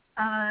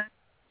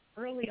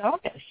early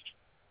August?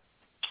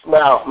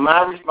 Well,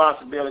 my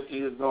responsibility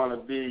is going to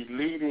be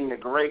leading the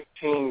great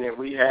team that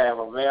we have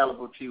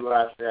available to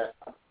us that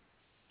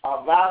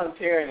are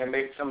volunteering to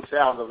make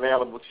themselves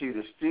available to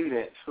the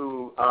students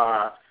who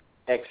are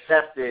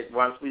accepted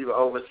once we've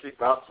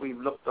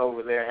looked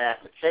over their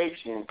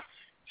application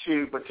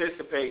to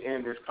participate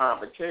in this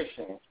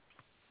competition.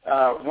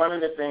 One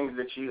of the things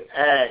that you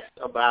asked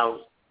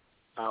about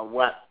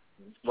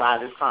why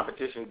this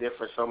competition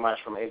differs so much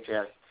from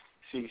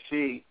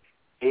HSCC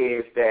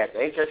is that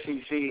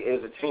HSCC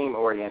is a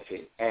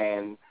team-oriented,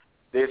 and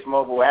this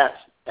mobile app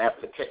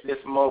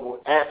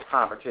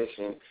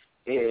competition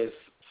is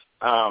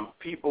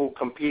people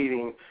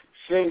competing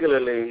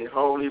singularly,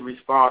 wholly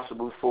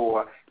responsible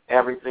for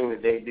everything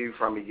that they do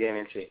from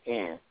beginning to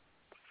end.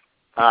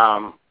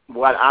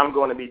 What I'm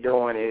going to be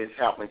doing is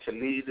helping to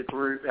lead the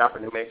group,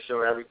 helping to make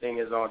sure everything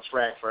is on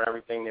track for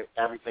everything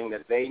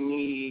that they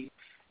need,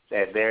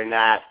 that they're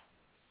not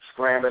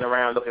scrambling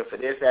around looking for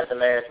this at the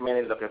last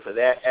minute, looking for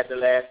that at the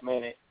last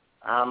minute.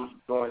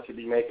 I'm going to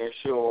be making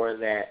sure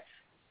that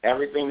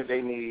everything that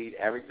they need,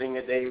 everything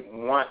that they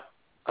want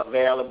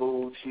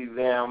available to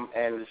them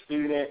and the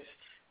students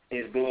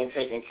is being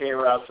taken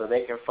care of so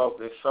they can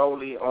focus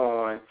solely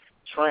on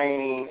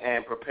training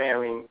and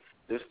preparing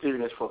the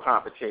students for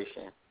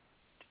competition.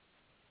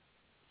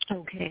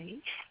 Okay.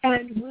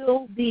 And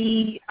will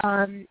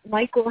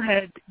Michael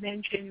had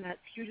mentioned that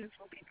students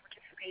will be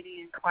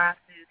participating in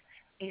classes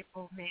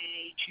April,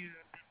 May, June,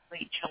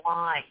 late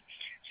July.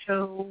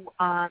 So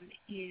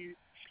is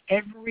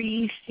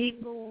every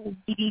single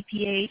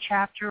BDPA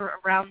chapter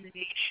around the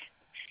nation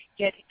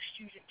getting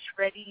students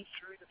ready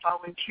through the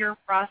volunteer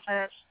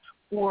process,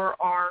 or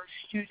are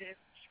students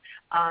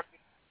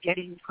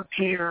getting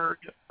prepared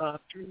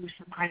through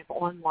some kind of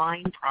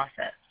online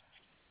process?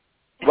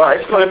 Well,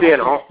 it's going to be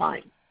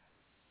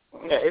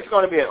it's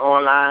going to be an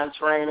online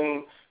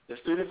training. The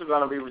students are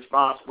going to be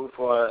responsible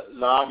for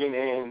logging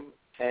in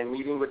and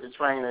meeting with the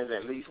trainers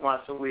at least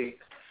once a week.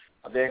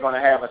 They're going to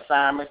have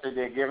assignments that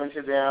they're given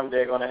to them.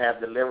 They're going to have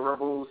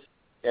deliverables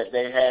that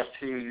they have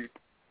to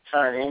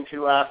turn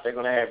into us. They're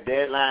going to have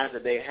deadlines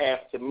that they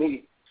have to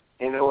meet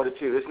in order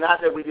to. It's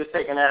not that we just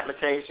take an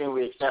application,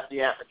 we accept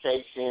the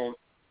application,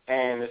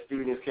 and the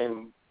students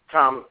can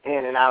come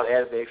in and out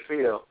as they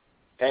feel,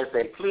 as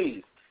they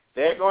please.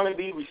 They're going to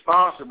be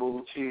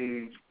responsible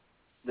to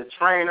the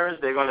trainers.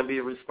 They're going to be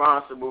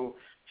responsible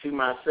to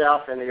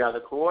myself and the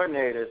other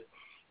coordinators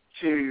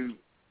to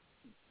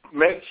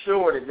make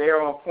sure that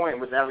they're on point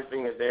with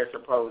everything that they're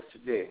supposed to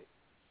do.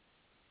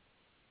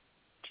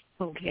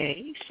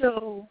 Okay,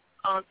 so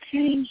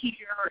sitting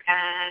here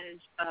as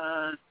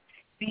a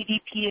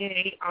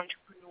BDPA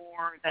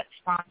entrepreneur that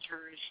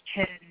sponsors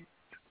 10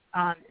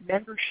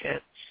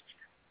 memberships,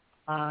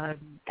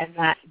 and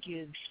that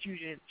gives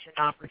students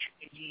an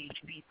opportunity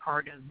to be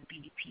part of the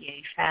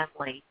BDPA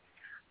family.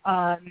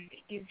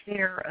 Is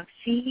there a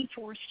fee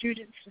for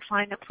students to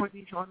sign up for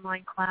these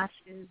online classes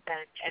and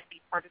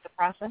be part of the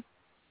process?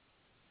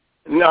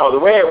 No, the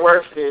way it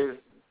works is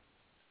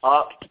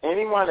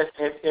any of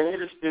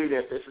the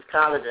students, this is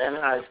college and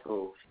high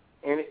school,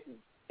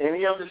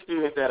 any of the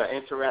students that are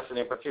interested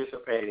in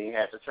participating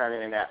have to turn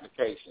in an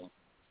application.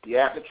 The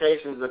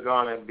applications are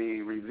going to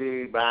be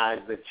reviewed by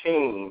the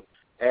team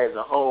as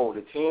a whole.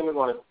 The team are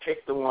going to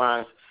pick the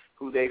ones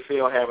who they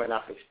feel have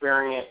enough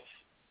experience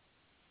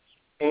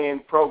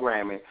in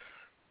programming.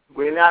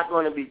 We're not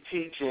going to be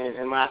teaching,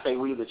 and when I say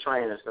we, the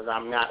trainers, because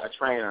I'm not a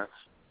trainer,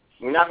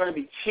 we're not going to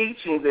be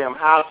teaching them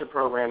how to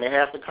program. They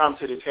have to come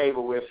to the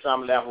table with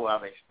some level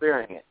of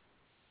experience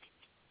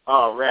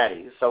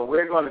already. So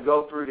we're going to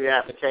go through the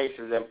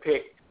applications and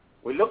pick.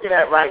 We're looking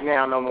at right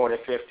now no more than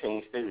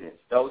 15 students.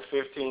 Those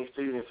 15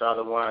 students are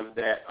the ones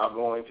that are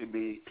going to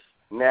be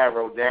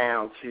narrowed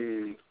down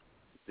to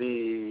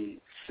the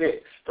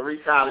 3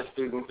 college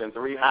students and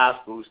 3 high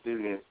school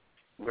students,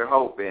 we're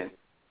hoping,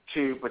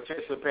 to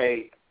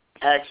participate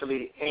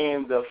actually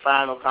in the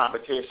final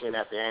competition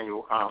at the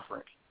annual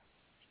conference.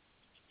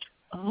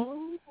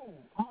 Oh,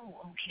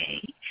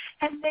 okay.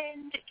 And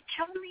then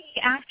tell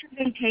me, after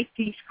they take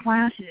these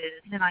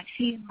classes, and I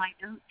see in my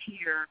notes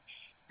here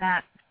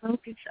that the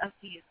focus of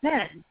the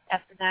event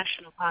at the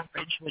national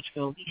conference, which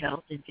will be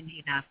held in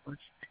Indianapolis,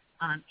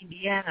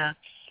 Indiana,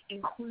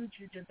 includes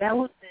the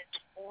development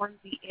on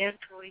the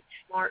Android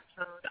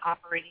smartphone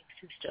operating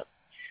system.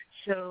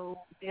 So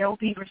they'll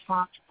be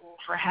responsible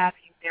for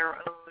having their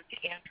own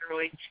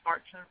Android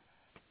smartphone.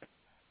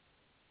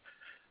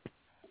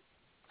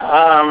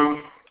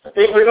 I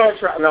think we're going to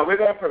try. No, we're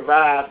going to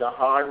provide the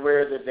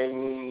hardware that they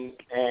need,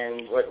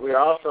 and what we're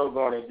also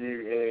going to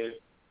do is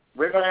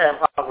we're going to have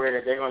hardware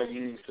that they're going to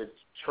use to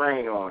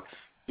train on.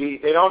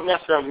 They don't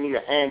necessarily need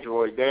an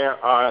Android. There's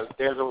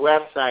a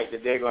website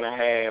that they're going to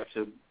have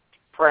to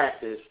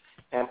practice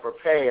and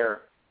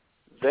prepare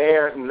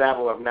their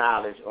level of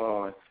knowledge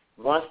on.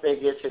 Once they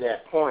get to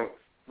that point,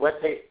 what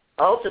they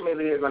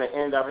ultimately are going to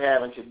end up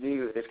having to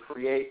do is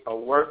create a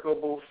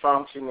workable,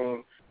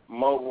 functioning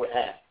mobile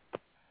app.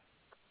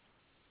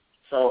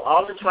 So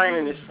all the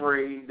training is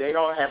free. They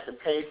don't have to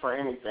pay for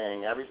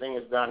anything. Everything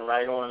is done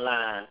right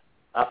online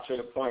up to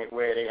the point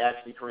where they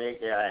actually create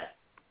their app.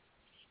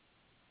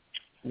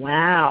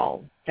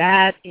 Wow,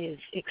 that is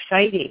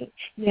exciting.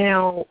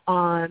 Now,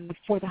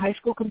 for the high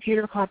school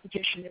computer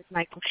competition, as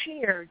Michael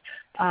shared,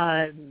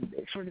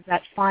 sort of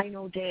that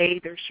final day,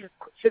 they're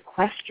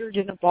sequestered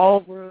in a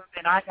ballroom,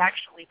 and I've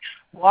actually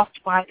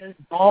walked by those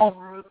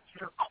ballrooms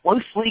that are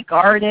closely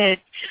guarded,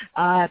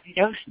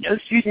 no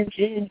students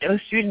in, no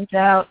students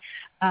out.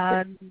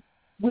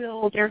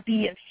 Will there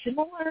be a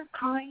similar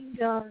kind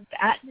of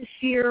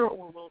atmosphere,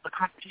 or will the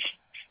competition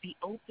be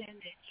open and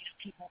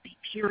people be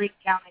peering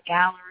down the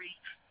gallery,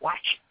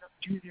 watching them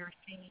do their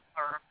thing,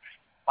 or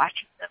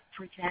watching them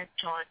present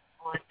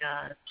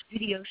on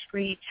video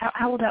screens?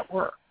 How will that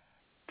work?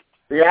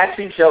 The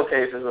IT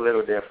showcase is a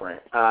little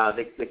different.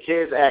 The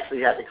kids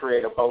actually have to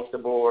create a poster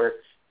board.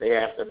 They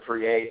have to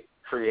create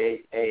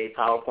a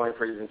PowerPoint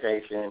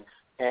presentation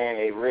and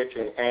a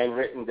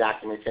written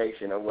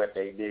documentation of what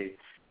they do.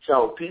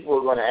 So people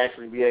are going to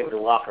actually be able to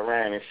walk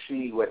around and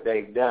see what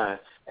they've done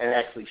and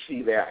actually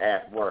see their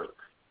app work.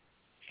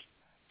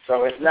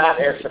 So it's not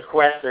as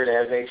sequestered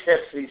as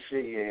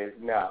HFCC is,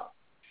 no.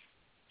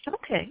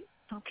 Okay.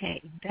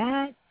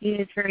 That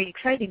is very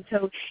exciting.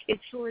 So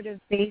it's sort of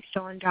based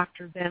on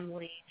Dr.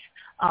 Bemley's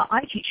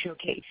IT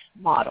showcase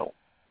model.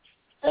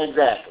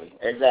 Exactly.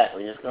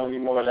 It's going to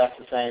be more or less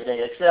the same thing,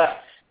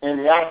 except in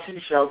the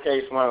IT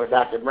showcase one with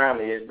Dr.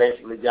 Bemley is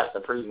basically just a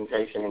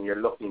presentation and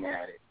you're looking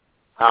at it.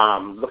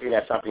 Looking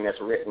at something that's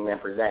written and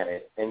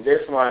presented. In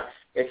this one,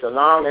 it's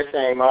along the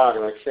same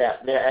model,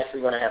 except they're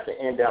actually going to have to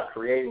end up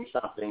creating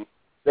something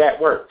that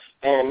works,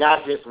 and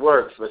not just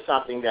works, but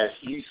something that's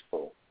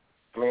useful.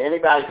 I mean,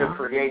 anybody can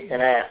create an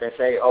app and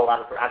say, oh,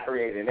 I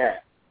created an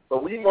app.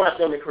 But we want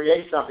them to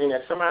create something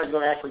that somebody's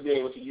going to actually be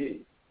able to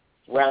use,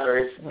 whether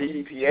it's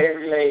BDPA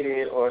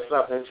related or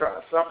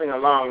something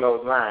along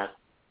those lines.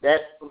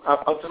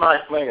 Somebody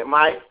explain it,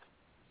 Mike.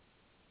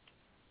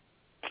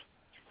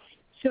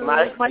 So,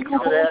 Michael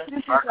Holtz, this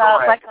is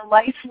like a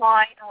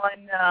lifeline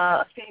on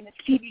a famous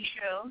TV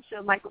show.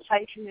 So Michael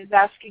Tyson is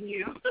asking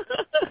you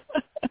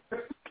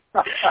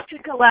to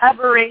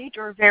collaborate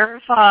or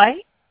verify.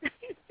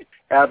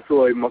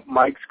 Absolutely.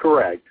 Mike's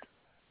correct.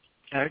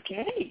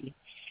 Okay.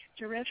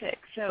 Terrific.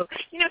 So,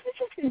 this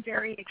has been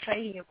very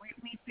exciting.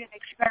 We've been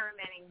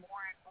experimenting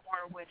more and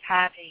more with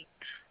having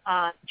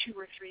 2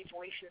 or 3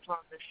 voices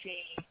on the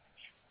same,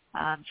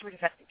 sort of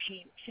at the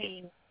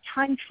same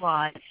time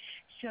slot.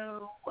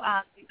 So,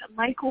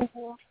 Michael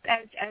Wolf,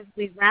 as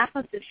we wrap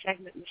up this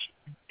segment, which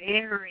is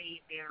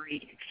very,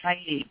 very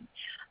exciting,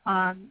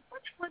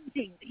 what's one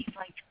thing that you'd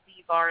like to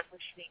leave our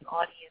listening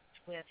audience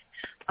with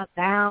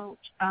about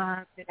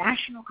the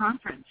national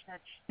conference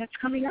that's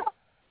coming up?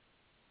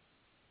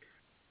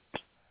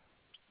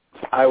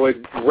 I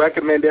would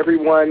recommend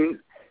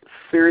everyone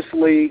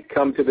seriously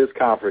come to this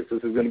conference.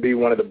 This is going to be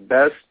one of the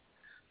best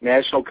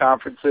national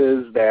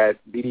conferences that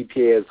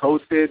BDPA has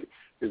hosted.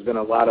 There's been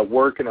a lot of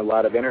work and a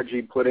lot of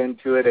energy put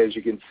into it. As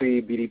you can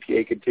see,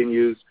 BDPA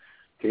continues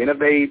to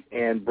innovate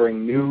and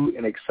bring new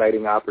and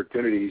exciting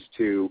opportunities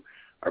to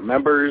our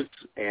members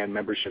and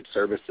membership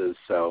services.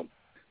 So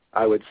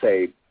I would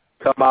say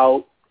come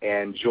out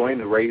and join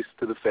the race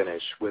to the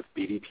finish with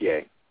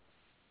BDPA.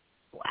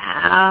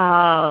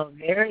 Wow,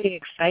 very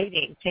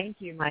exciting. Thank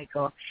you,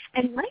 Michael.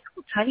 And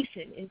Michael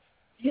Tyson, it's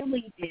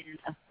really been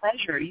a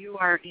pleasure. You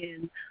are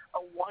in a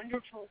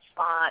wonderful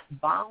spot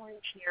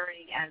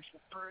volunteering as the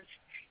first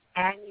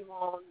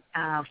annual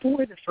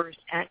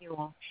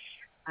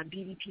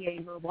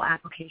BDPA Mobile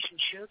Application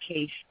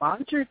Showcase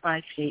sponsored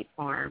by State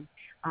Farm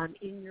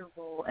in your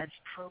role as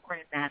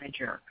program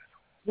manager.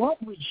 What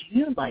would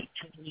you like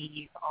to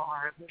leave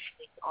our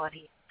listening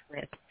audience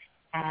with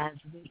as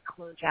we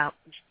close out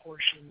this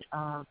portion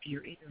of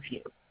your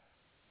interview?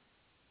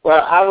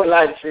 Well, I would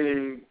like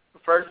to,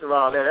 first of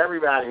all, let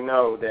everybody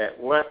know that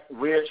what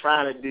we're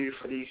trying to do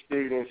for these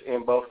students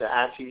in both the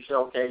IT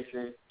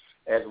showcases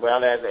as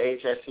well as the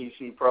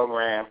HSCC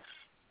program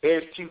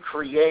is to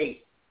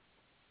create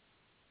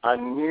a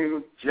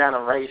new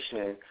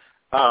generation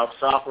of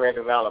software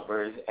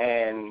developers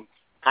and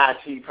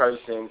IT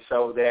persons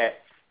so that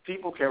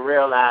people can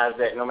realize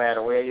that no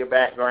matter where your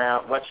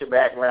background, what your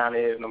background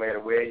is, no matter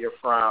where you're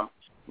from,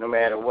 no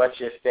matter what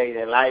your state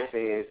in life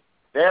is,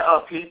 there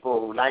are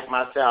people like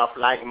myself,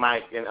 like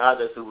Mike, and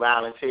others who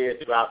volunteer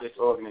throughout this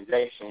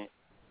organization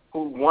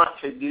who want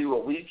to do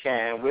what we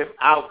can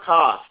without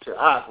cost to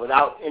us,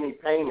 without any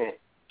payment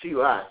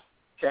to us,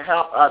 to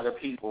help other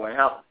people and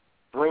help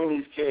bring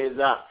these kids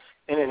up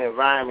in an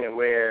environment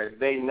where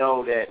they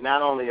know that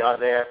not only are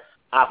there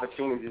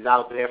opportunities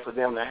out there for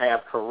them to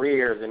have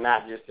careers and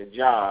not just a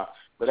job,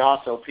 but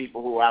also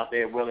people who are out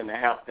there willing to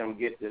help them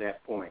get to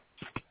that point.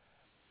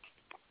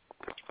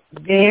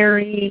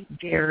 Very,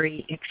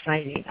 very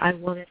exciting. I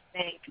want to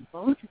thank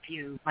both of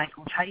you,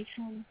 Michael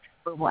Tyson,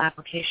 Global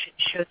Application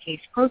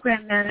Showcase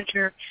Program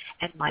Manager,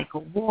 and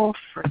Michael Wolf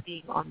for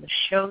being on the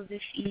show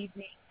this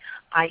evening.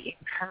 I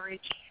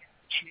encourage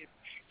you to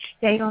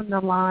stay on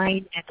the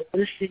line and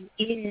listen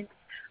in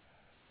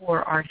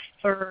for our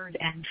third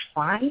and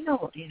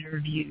final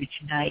interview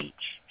tonight,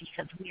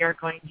 because we are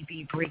going to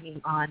be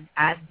bringing on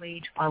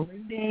Adelaide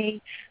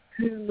Walunde,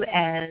 who,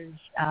 as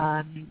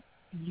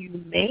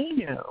you may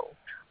know,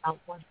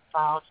 was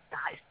involved in the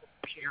High School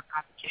Computer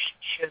Competition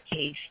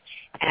Showcase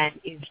and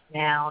is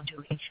now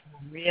doing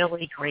some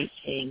really great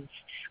things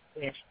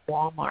with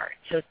Walmart.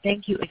 So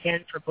thank you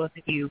again for both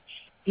of you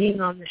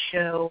being on the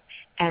show,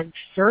 and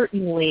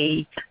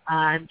certainly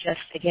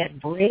just, again,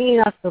 bringing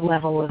up the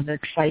level of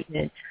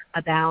excitement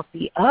about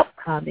the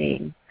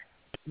upcoming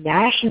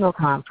national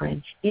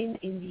conference in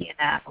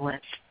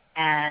Indianapolis,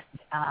 and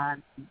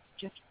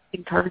just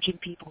encouraging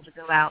people to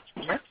go out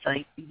to the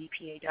website,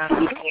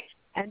 bdpa.org,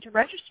 and to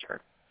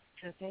register.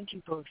 So thank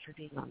you both for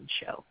being on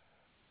the show.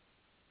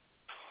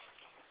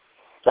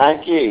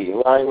 Thank you.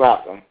 You're very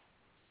welcome.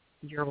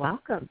 You're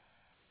welcome.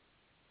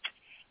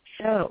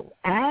 So,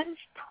 as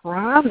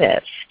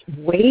promised,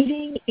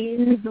 waiting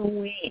in the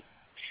wings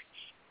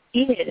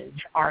is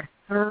our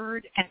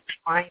third and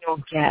final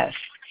guest.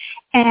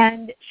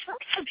 And some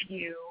of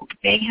you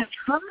may have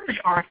heard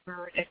our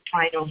third and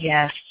final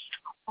guest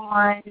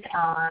on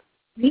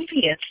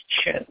previous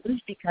shows,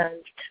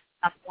 because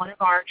one of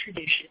our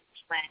traditions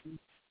when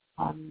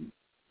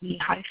the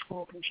high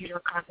school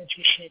computer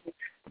competition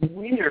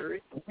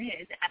winners win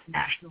at the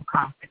national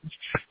conference,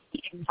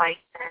 we invite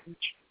them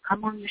to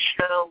come on the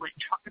show and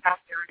talk about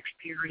their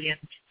experience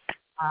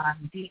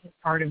being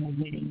a part of a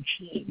winning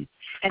team.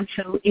 And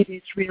so it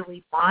is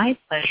really my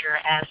pleasure,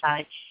 as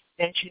I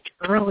mentioned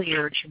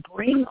earlier, to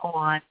bring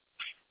on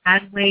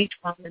Adelaide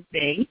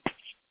Walunde,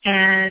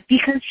 and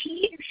because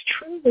he is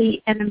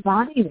truly an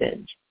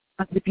embodiment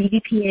of the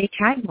BDPA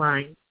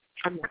tagline,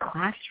 from the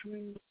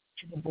classroom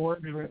to the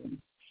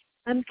boardroom.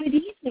 Good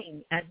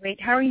evening, Adelaide.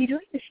 How are you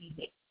doing this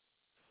evening?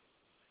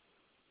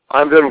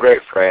 I'm doing great,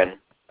 Fran.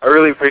 I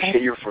really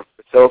appreciate you for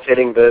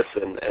facilitating this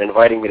and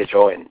inviting me to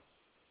join.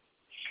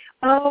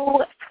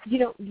 Oh,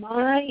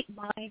 my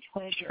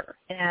pleasure.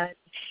 And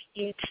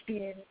it's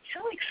been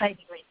so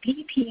exciting. Like,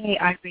 BDPA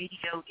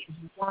iRadio is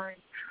one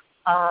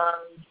of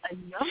a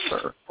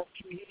number of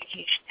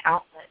communication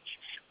outlets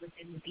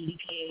within the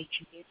BDPA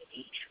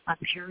community.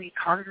 Terry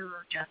Carter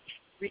does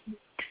the written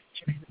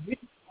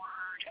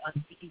word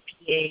on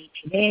BDPA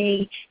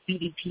Today,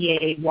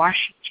 BDPA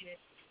Washington,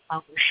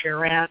 with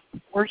Sharon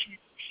Morton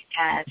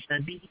has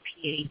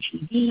BDPA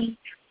TV.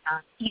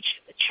 Each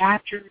of the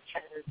chapters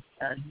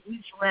has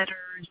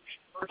newsletters,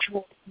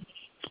 virtual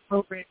meetings,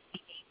 program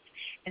meetings,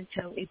 and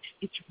so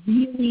it's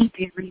really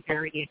very,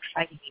 very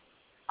exciting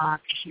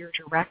to hear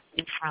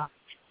directly from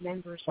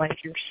members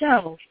like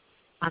yourself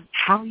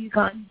how you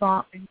got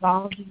involved in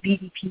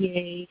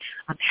BDPA,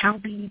 how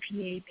BDPA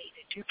made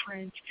a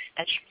difference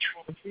as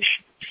you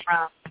transitioned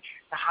from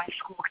the high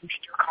school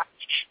computer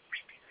competition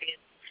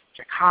experience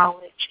to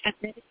college and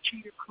then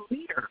into your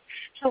career.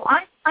 So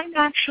I'm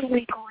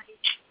actually going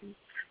to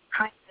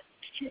kind of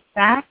sit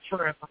back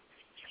for a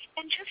moment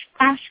and just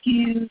ask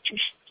you to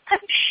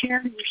kind of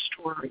share your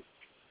story.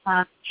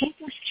 Take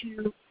us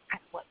to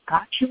what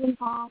got you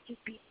involved in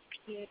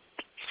BDPA,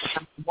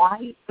 why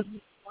it was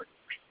an important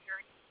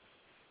experience,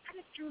 kind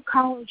of through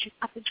college and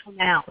up until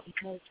now,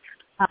 because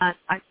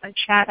a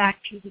chat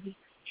activity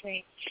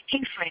saying,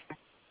 hey, Frank,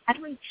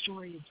 Adelaide's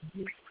story is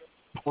really, really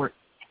important.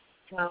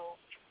 So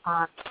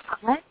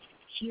let's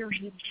hear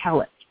him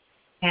tell it.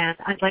 And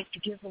I'd like to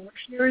give the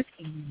listeners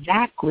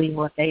exactly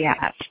what they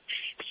asked.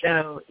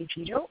 So if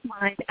you don't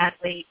mind,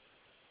 Adelaide,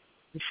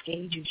 the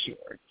stage is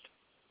yours.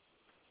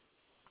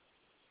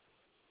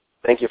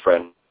 Thank you,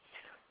 Fran.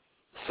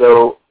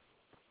 So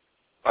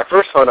I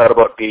first found out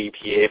about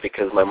BDPA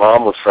because my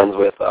mom was friends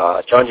with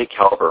John G.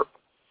 Calvert.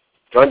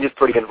 John G. is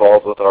pretty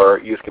involved with our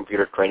youth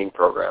computer training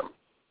program.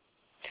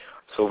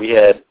 So we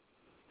had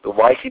the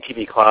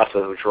YCTV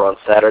classes, which were on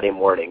Saturday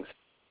mornings.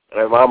 And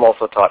my mom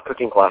also taught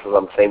cooking classes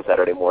on the same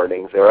Saturday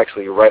mornings. They were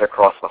actually right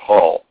across the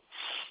hall.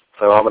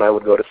 So my mom and I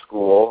would go to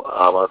school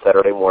on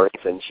Saturday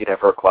mornings, and she'd have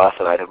her class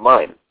and I'd have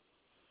mine.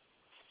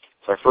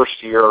 So our first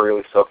year, I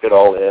really soaked it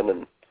all in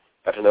and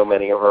got to know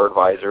many of her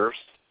advisors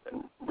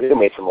and really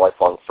made some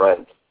lifelong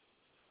friends.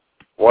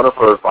 One of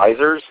her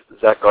advisors,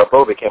 Zach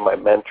Garbo, became my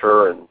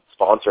mentor and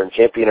sponsor and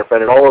champion and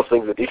friend and all those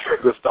things that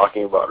Dietrich was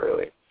talking about,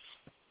 really.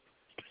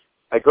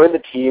 I joined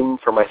the team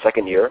for my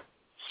second year,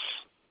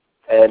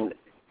 and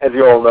as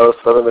you all know,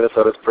 Southern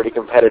Minnesota is pretty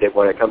competitive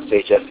when it comes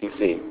to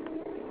HSCC.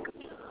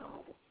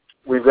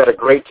 We've got a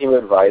great team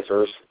of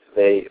advisors.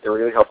 They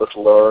really help us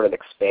learn and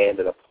expand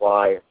and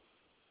apply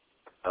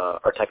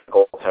our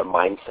technical kind of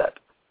mindset.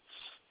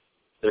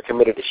 They're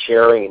committed to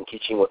sharing and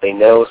teaching what they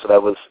know, so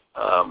that was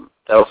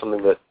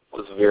something that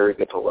was very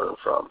good to learn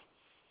from.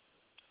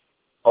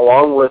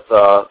 along with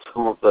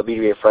some of the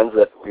BDPA friends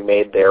that we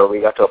made there, we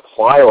got to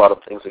apply a lot of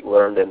things we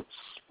learned in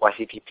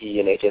YCTP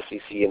and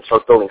HSCC and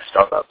start building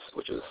startups,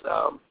 which is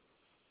a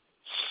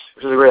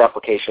great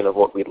application of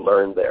what we'd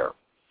learned there.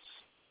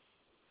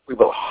 We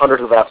built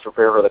hundreds of apps to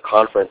prepare for the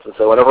conference, and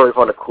so whenever we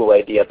found a cool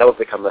idea, that would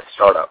become a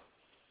startup.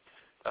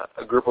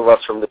 A group of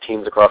us from the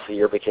teams across the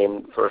year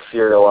became sort of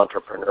serial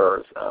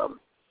entrepreneurs.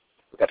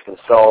 We got to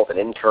consult and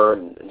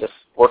intern and just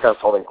work on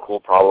solving cool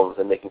problems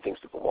and making things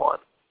people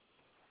want.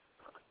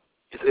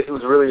 It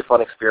was really a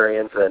fun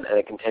experience, and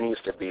it continues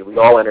to be. We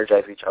all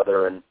energize each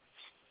other, and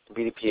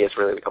BDPA has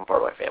really become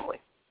part of my family.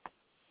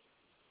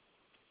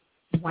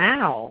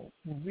 Wow,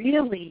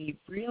 really,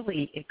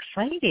 really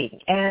exciting.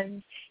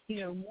 And,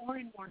 more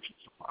and more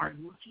people are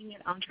looking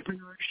at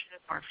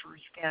entrepreneurship. Our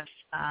first guest,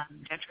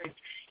 Detrick,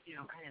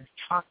 kind of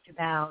talked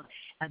about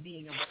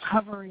being a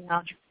recovering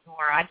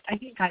entrepreneur. I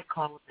think I'd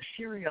call him a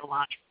serial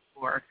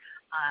entrepreneur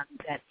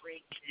that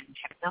brings in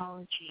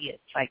technology and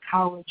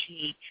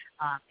psychology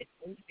and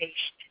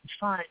motivation and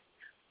fun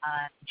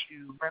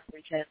to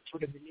represent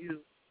sort of a new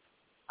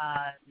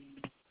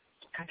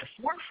kind of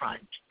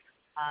forefront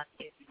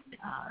in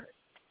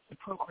the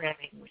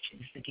programming, which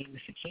is the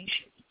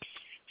gamification.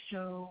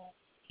 So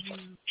you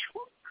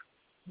took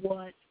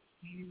what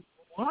you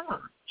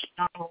learned,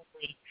 not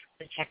only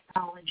the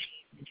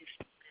technology, the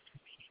discipline of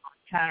meeting on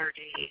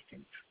Saturdays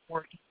and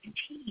working in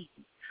teams,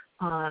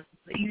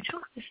 but you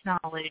took this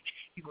knowledge,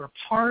 you were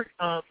part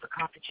of the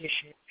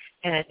competition,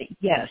 and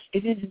yes,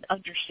 it is an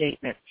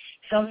understatement.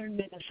 Southern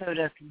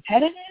Minnesota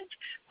competitive.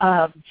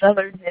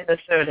 Southern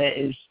Minnesota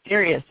is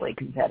seriously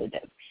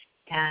competitive.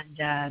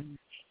 And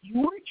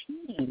your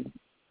team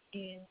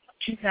in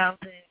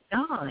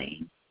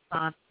 2009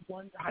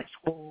 won the high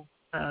school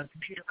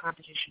computer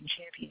competition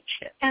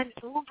championship. And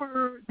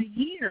over the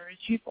years,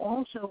 you've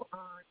also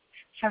earned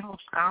several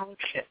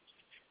scholarships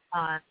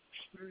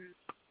through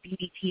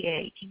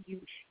BDPA. Can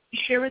you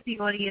share with the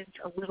audience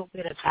a little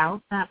bit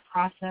about that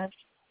process,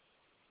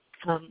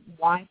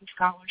 why the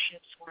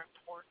scholarships were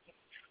important,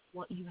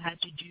 what you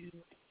had to do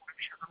in order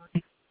to earn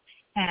it,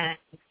 and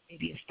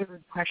maybe a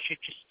third question,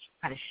 just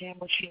kind of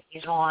sandwiching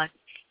it on,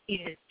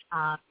 is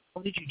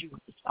what did you do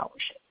with the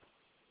scholarship?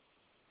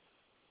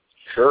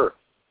 Sure.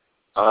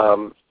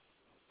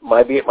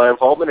 My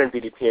involvement in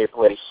BDPA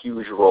played a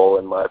huge role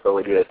in my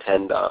ability to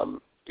attend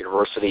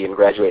university and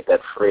graduate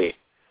debt-free.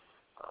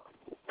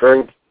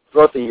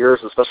 Throughout the years,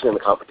 especially in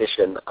the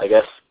competition, I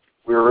guess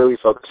we were really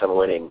focused on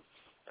winning,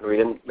 and we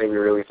didn't maybe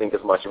really think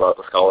as much about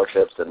the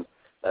scholarships and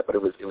that, but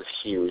it was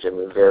huge and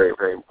it was very,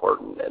 very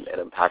important and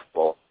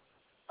impactful.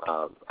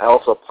 I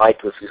also applied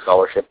to a few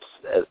scholarships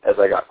as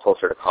I got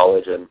closer to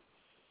college, and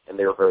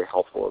they were very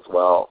helpful as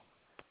well.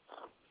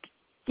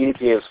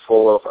 BDPA is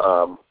full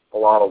of a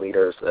lot of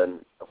leaders,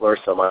 and I've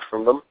learned so much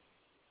from them.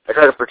 I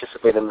try to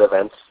participate in the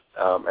events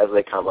as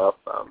they come up,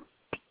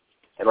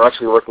 and we're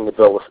actually working to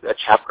build a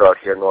chapter out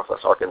here in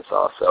Northwest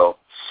Arkansas, so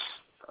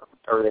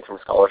everything from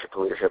scholarship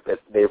to leadership,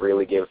 they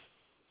really give,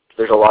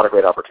 there's a lot of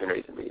great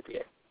opportunities in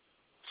BDPA.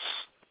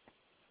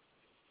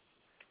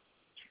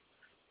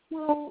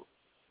 Well,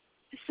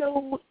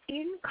 so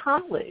in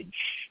college,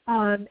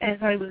 as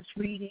I was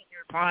reading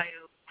your bio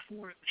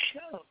before the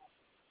show,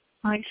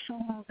 I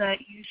saw that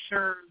you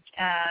served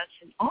as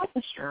an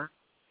officer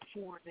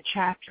for the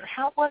chapter.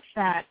 How was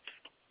that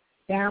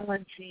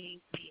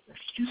balancing being a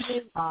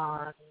student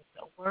on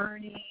the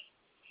learning,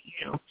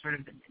 sort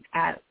of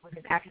with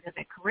an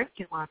academic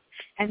curriculum,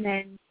 and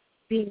then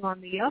being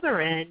on the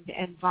other end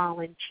and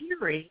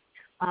volunteering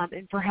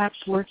and perhaps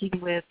working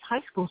with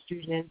high school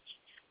students,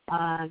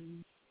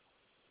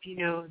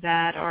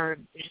 that are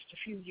just a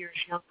few years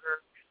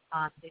younger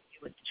than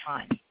you at the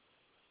time?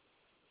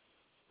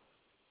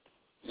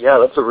 Yeah,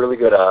 that's a really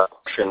good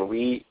option.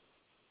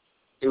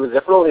 It was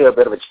definitely a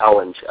bit of a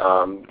challenge,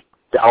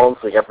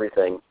 balancing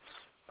everything,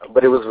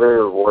 but it was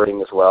very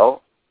rewarding as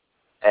well.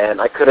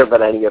 And I couldn't have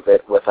done any of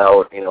it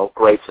without,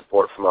 great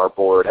support from our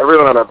board.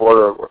 Everyone on our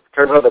board,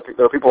 turns out that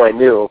there were people I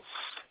knew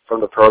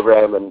from the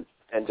program and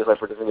just my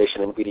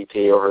participation in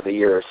BDPA over the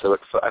years. So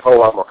I felt a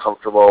lot more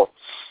comfortable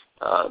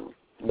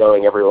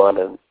knowing everyone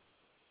and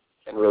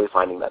really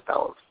finding that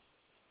balance.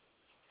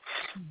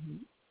 Mm-hmm.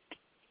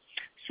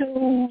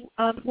 So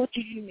what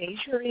did you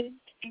major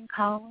in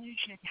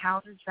college, and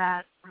how does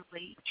that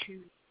relate to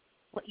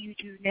what you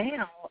do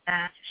now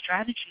as a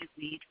strategy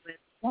lead with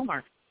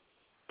Walmart?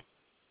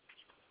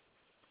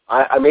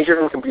 I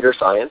majored in computer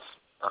science,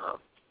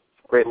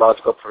 great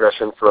logical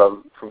progression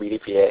from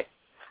BDPA,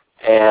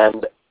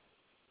 and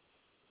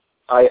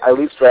I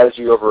lead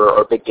strategy over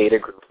our big data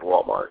group at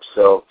Walmart.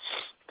 So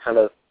kind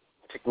of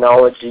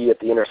technology at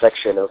the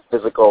intersection of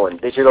physical and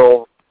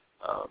digital.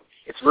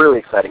 It's really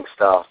exciting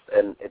stuff,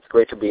 and it's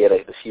great to be at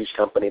this huge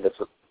company that's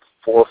at the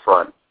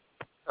forefront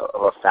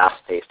of a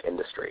fast-paced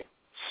industry.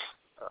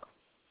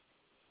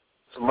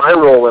 So my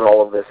role in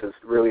all of this is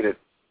really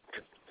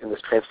in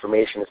this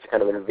transformation is to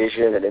kind of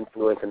envision and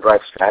influence and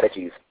drive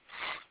strategies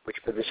which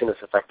position us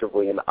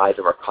effectively in the eyes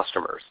of our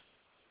customers.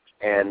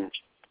 And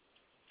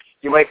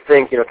you might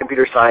think,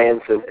 computer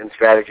science and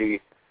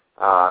strategy,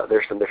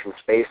 there's some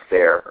space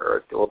there,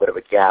 or a little bit of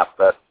a gap,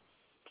 but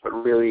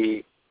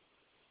really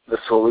the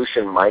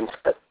solution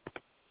mindset,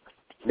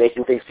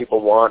 making things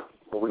people want,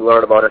 what we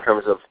learn about in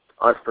terms of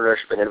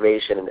entrepreneurship and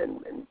innovation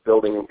and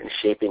building and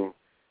shaping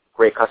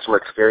great customer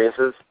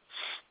experiences,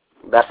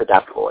 that's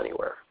adaptable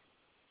anywhere.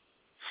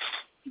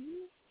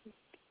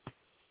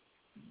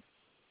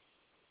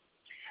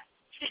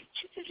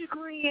 To the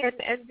degree,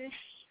 and this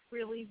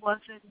really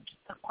wasn't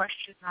a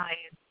question I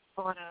had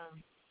thought of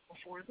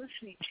before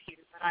listening to you,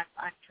 but I'm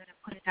going to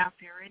put it out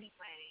there anyway.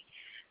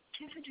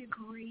 To the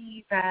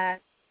degree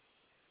that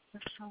the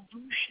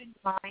solution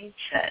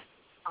mindset,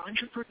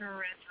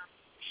 entrepreneurism,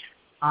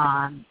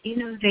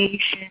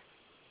 innovation,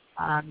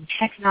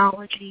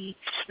 technology,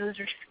 those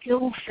are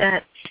skill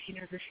sets,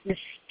 this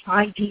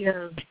idea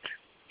of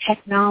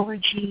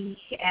technology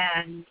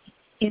and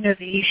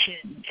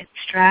innovation and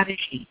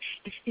strategy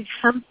is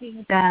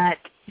something that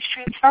is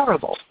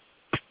transferable.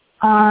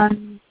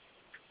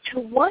 To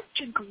what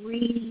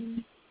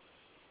degree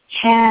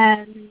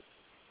can,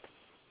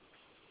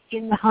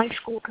 in the high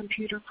school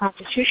computer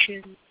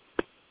competition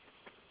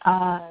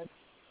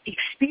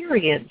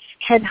experience,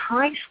 can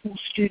high school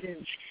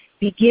students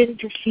begin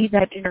to see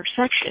that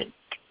intersection?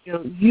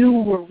 You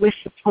were with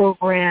the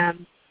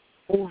program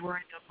over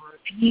a number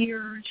of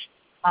years.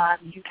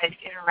 You had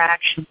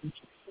interaction and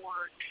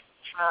support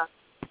from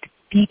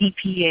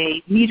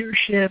BDPA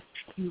leadership.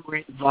 You were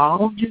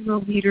involved in the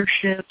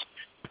leadership.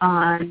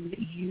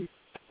 When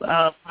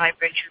I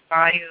read your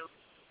bio,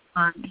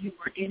 you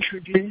were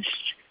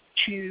introduced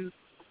to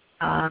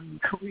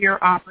career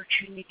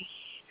opportunities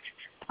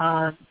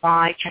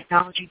by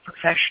technology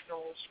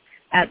professionals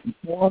at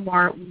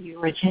Walmart when you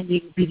were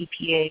attending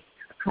BDPA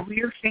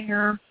career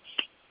fair.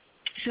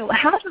 So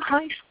how do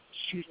high school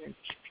students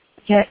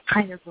get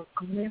kind of a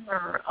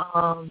glimmer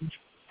of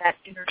that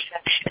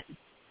intersection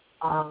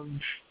of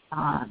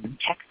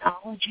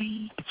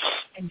technology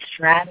and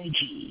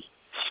strategy,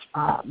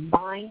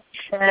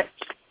 mindset,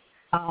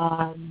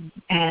 and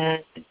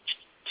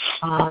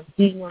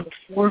being on the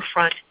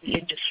forefront of the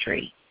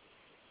industry?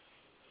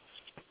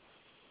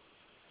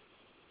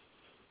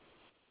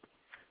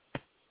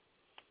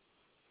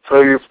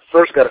 So you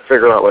first got to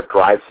figure out what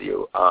drives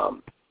you.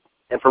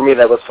 And for me,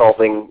 that was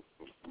solving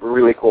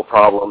really cool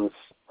problems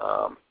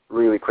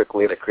really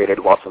quickly that created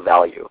lots of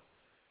value.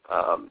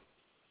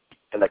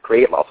 And that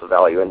created lots of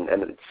value, and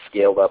it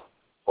scaled up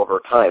over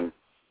time.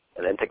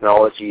 And then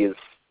technology is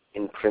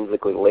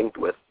intrinsically linked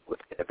with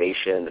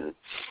innovation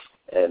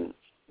and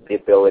the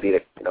ability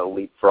to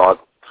leapfrog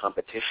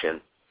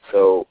competition.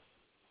 So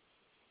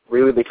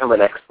really become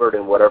an expert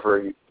in whatever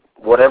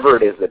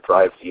it is that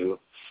drives you.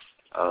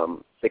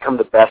 Become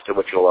the best at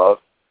what you love.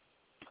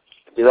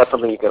 Because that's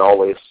something you can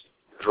always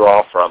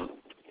draw from.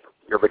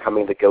 You're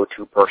becoming the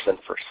go-to person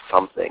for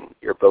something.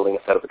 You're building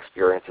a set of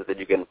experiences that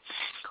you can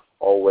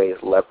always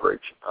leverage.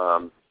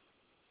 And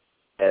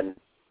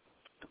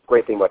the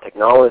great thing about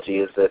technology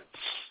is that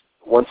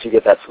once you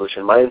get that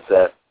solution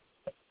mindset,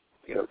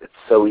 it's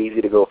so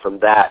easy to go from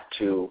that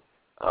to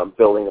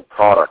building a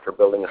product or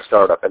building a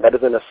startup. And that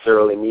doesn't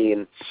necessarily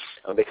mean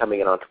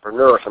becoming an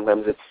entrepreneur.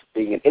 Sometimes it's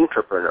being an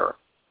intrapreneur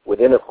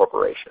within a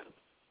corporation.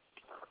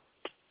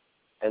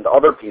 And the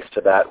other piece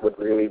to that would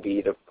really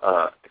be to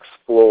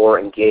explore,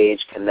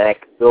 engage,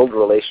 connect, build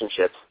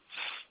relationships.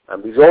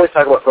 Because we always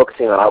talk about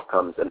focusing on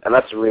outcomes, and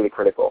that's really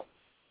critical.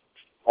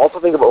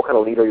 Also think about what kind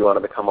of leader you want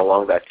to become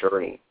along that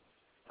journey.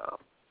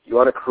 You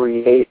want to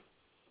create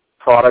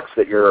products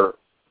that your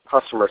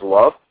customers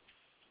love,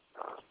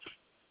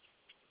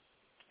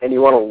 and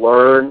you want to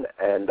learn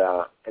and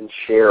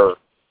share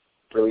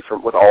really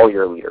with all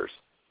your leaders.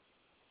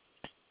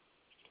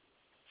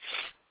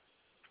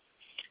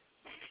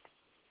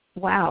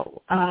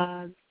 Wow,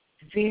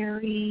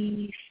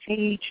 very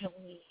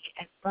sagely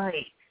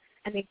advice.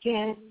 And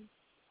again,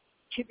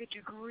 to the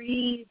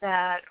degree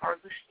that our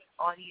listening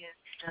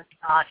audience does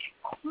not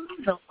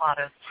include a lot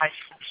of high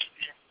school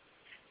students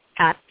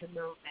at the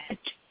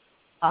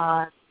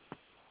moment,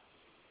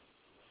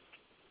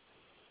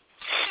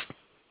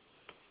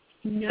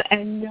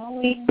 and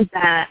knowing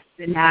that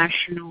the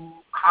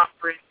national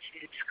conference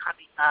is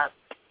coming up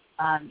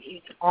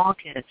in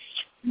August,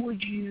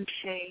 would you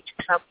say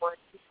to someone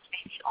who's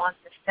maybe on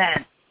the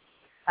fence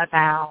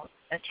about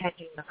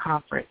attending the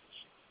conference?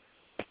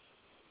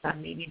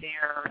 Maybe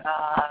they're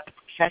a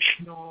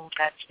professional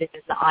that's been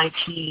in the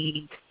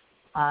IT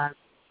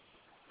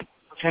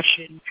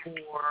profession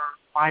for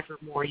 5 or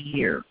more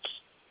years,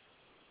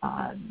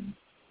 and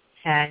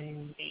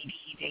maybe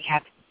they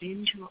haven't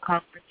been to a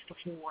conference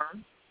before.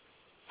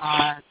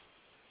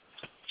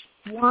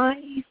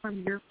 Why,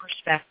 from your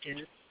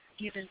perspective,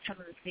 given some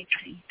of the things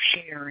that you've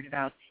shared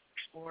about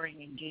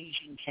exploring,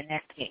 engaging,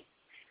 connecting,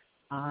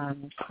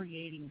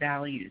 creating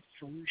values,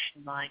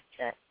 solution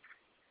mindset,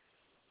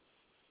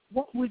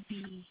 what would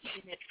be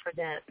in it for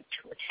them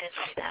to attend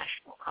the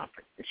national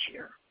conference this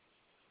year?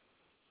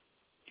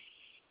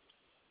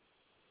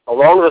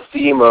 Along the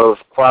theme of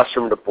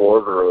classroom to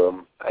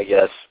boardroom, I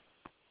guess,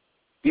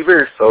 be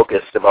very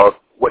focused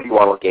about what you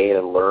want to gain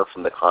and learn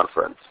from the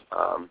conference.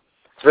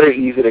 it's very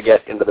easy to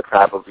get into the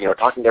trap of,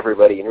 talking to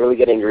everybody and really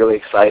getting really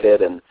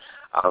excited and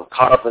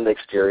caught up in the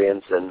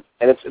experience. And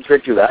it's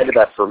great to do that. I did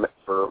that for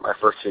my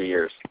first 2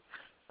 years.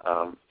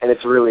 And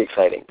it's really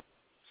exciting.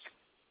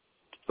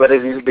 But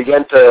as you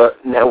begin to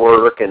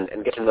network and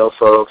get to know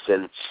folks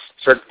and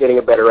start getting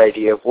a better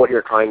idea of what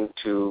you're trying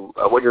to,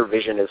 what your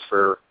vision is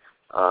for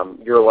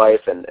your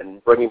life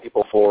and bringing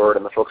people forward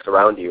and the folks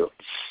around you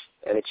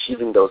and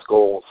achieving those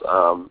goals,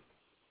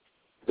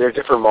 there are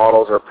different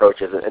models or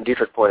approaches. And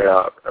Dietrich pointed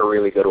out a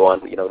really good one,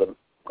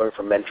 going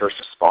from mentors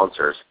to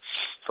sponsors,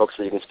 folks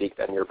that you can speak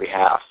on your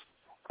behalf.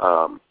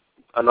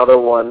 Another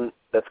one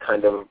that's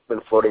kind of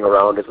been floating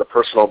around is the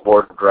personal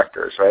board of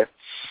directors, right?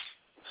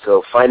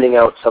 So finding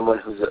out someone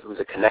who's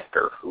a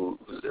connector, who's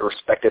a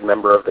respected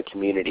member of the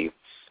community,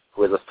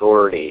 who has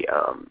authority,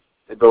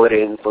 the ability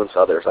to influence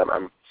others.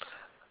 I'm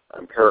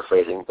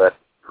paraphrasing, but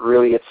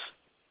really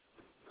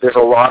there's a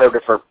lot of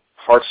different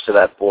parts to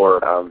that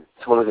board.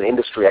 Someone who's an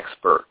industry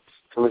expert,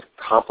 someone who's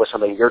accomplished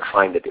something you're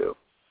trying to do.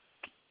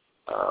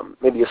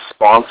 Maybe a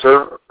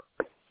sponsor,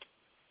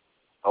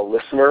 a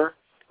listener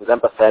who's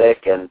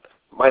empathetic and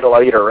might allow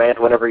you to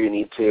rant whenever you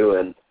need to,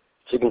 and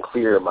so you can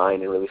clear your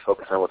mind and really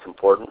focus on what's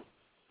important.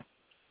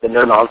 The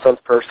no-nonsense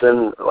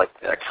person, like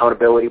an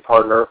accountability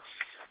partner,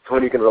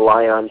 someone you can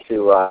rely on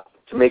to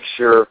make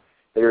sure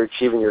that you're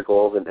achieving your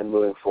goals and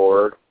moving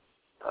forward.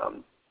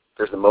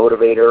 There's the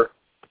motivator.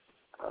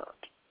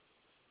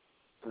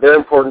 They're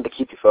important to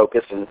keep you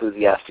focused and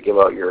enthusiastic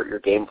about your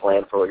game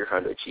plan for what you're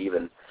trying to achieve,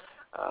 and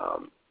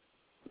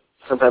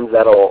sometimes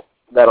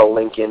that'll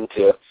link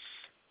into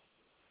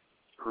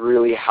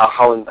really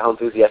how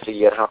enthusiastic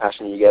you get, how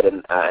passionate you get,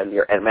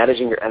 and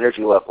managing your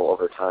energy level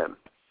over time.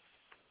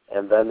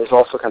 And then there's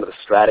also kind of the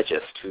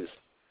strategist, who's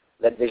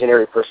that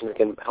visionary person who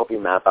can help you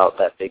map out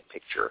that big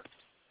picture.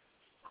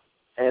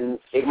 And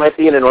it might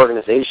be in an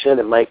organization,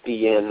 it might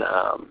be in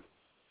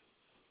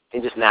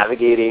just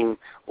navigating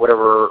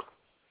whatever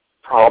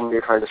problem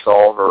you're trying to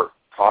solve or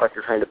product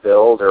you're trying to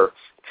build or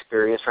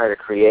experience trying to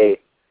create.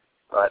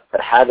 But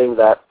having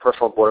that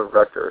personal board of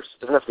directors,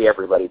 doesn't have to be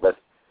everybody, but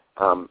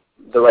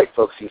the right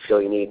folks you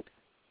feel you need.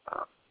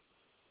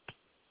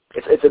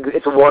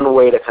 It's one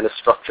way to kind of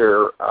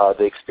structure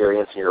the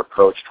experience and your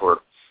approach toward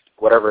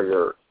whatever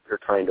you're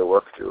trying to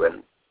work through,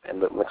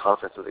 and the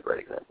conference is a great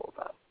example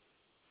of that.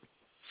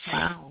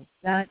 Wow,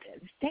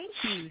 thank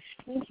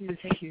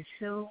you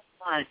so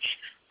much.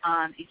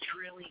 It's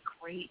really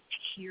great to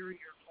hear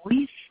your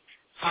voice,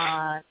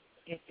 and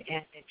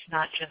it's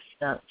not just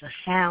the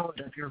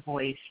sound of your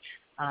voice,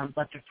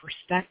 but the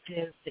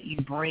perspective that you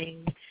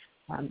bring.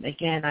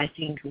 Again, I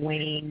think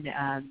Wayne,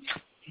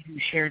 who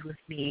shared with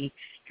me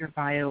your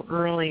bio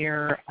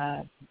earlier,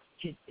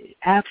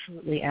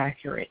 absolutely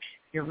accurate.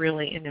 You're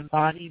really an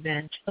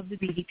embodiment of the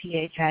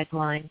BDPA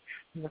tagline,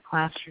 from the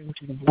classroom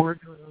to the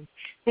boardroom.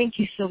 Thank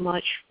you so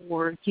much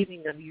for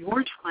giving them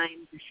your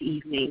time this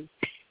evening,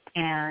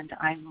 and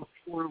I look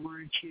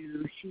forward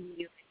to seeing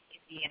you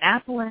in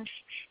Indianapolis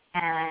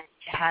and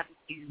to having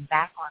you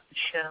back on the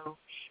show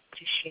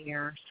to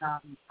share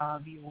some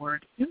of your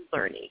new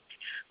learning.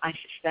 I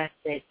suspect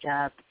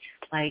that,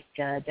 like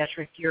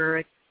Dietrich,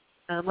 you're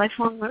a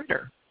lifelong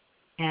learner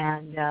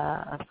and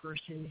a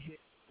person who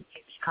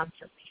is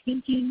constantly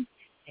thinking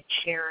and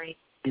sharing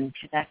and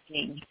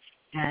connecting,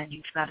 and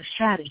you've got a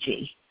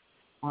strategy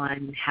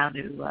on how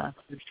to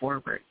move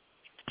forward.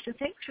 So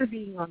thanks for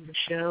being on the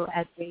show,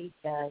 Advait.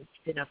 It's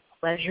been a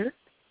pleasure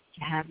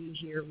to have you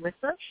here with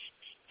us.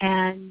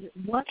 And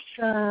what's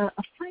a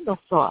final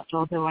thought,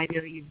 although I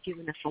know you've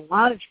given us a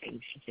lot of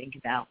things to think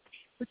about,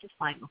 what's a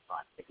final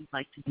thought that you'd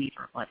like to leave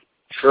our audience?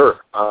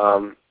 Sure.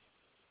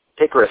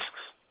 Take risks.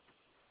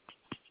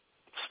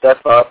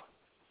 Step up.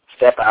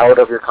 Step out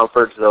of your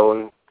comfort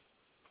zone.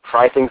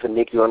 Try things that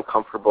make you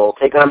uncomfortable.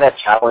 Take on that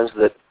challenge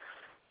that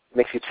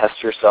makes you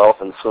test yourself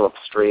and swim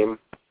upstream.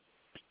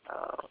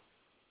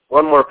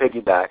 One more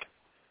piggyback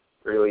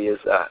really is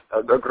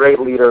a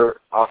great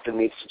leader often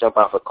needs to jump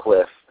off a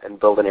cliff and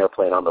build an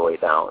airplane on the way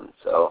down.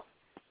 So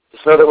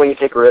just know that when you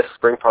take risks,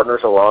 bring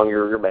partners along,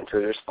 your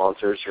mentors, your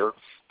sponsors, your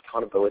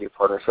accountability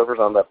partners, whoever's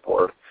on that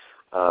board.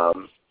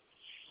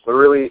 But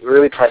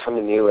really try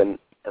something new and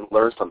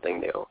learn something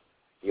new.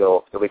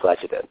 You'll be glad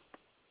you did.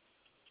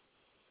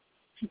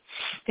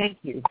 Thank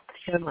you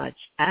so much.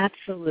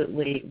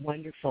 Absolutely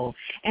wonderful.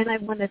 And I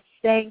want to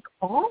thank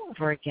all of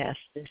our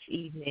guests this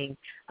evening.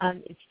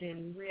 It's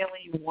been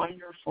really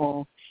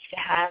wonderful to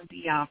have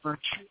the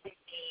opportunity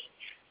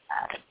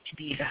to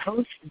be the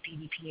host of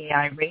BDPA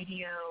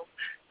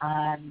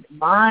iRadio.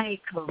 My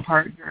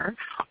co-partner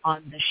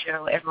on the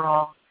show,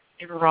 Everaldo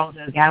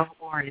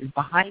Gallimore, is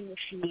behind the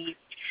scenes,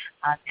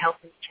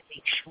 helping to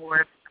make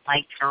sure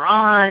lights are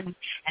on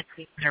and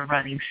things are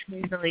running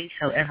smoothly.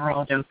 So,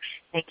 Everaldo,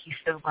 thank you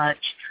so much.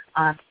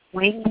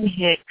 Wayne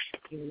Hicks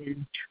is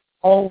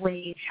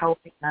always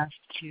helping us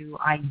to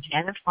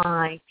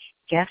identify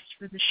guests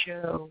for the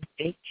show,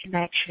 make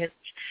connections.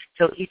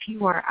 So if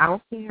you are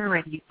out there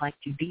and you'd like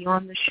to be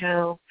on the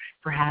show,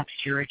 perhaps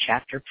you're a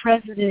chapter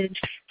president,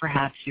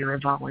 perhaps you're a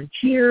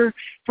volunteer,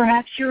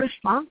 perhaps you're a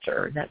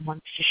sponsor that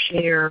wants to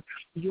share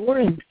your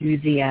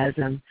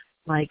enthusiasm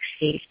like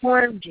State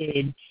Farm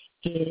did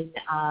in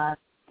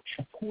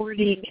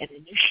supporting an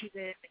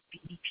initiative at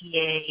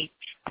BDPA,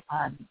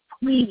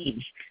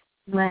 please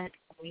let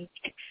Wayne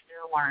Hicks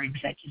know, our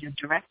Executive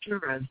Director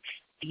of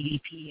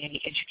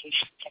BDPA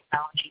Education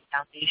Technology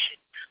Foundation.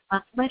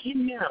 Let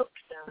him know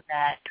so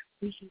that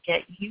we can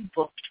get you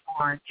booked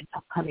on an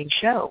upcoming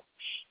show.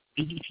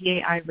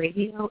 BDPA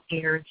iRadio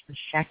airs the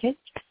second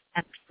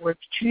and fourth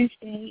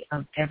Tuesday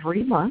of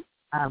every month.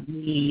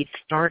 We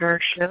start our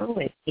show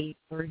at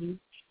 8:30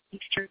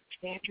 Eastern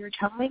Standard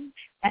Time,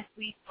 and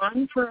we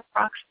run for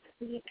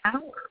approximately an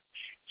hour.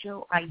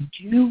 So I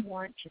do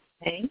want to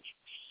thank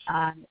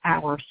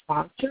our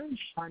sponsors,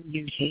 Fun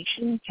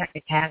Mutation Tech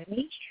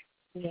Academy,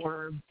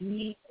 for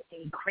being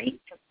a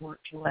great support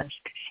to us.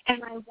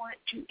 And I want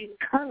to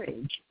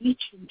encourage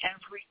each and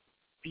every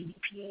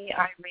BDPA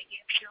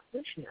iRadio show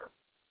listener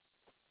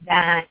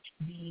that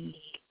the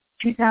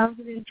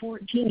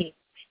 2014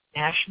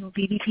 National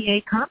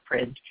BDPA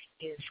Conference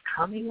is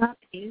coming up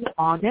in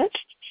August.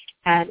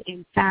 And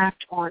in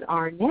fact, on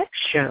our next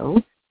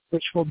show,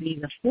 which will be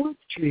the fourth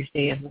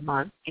Tuesday of the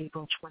month,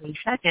 April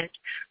 22nd,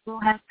 we'll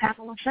have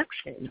Pamela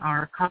Sexton,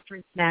 our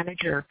conference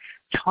manager,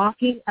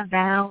 talking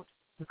about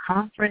the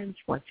conference,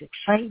 what's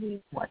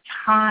exciting, what's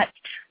hot,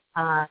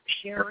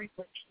 sharing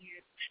with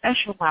you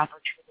special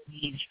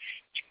opportunities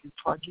to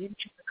plug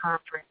into the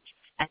conference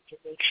and to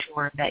make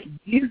sure that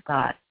you've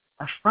got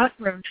a front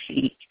row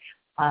seat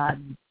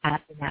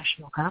at the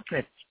national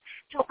conference.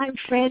 So I'm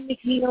Fran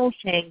McNeil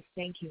saying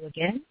thank you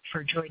again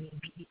for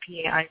joining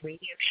BDPA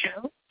iRadio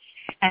Show,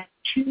 and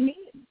tune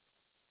in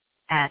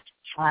at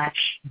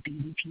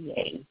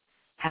 /BDPA.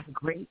 Have a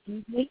great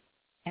evening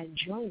and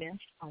join us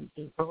on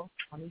April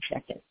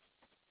 22nd.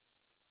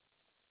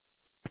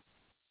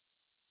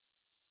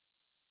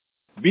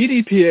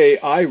 BDPA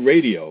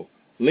iRadio,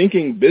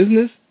 linking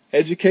business,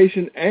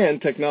 education,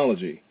 and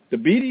technology. The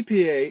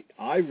BDPA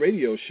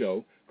iRadio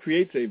Show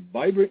creates a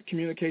vibrant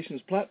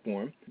communications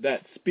platform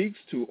that speaks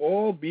to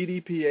all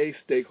BDPA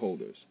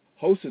stakeholders.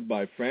 Hosted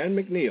by Fran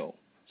McNeil,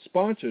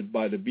 sponsored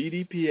by the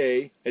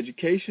BDPA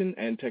Education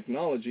and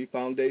Technology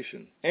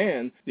Foundation,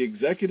 and the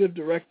Executive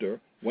Director,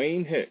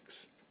 Wayne Hicks.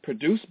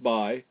 Produced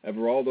by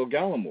Everaldo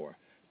Gallimore.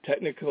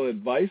 Technical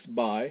advice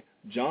by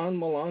John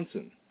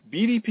Melanson.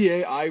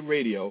 BDPA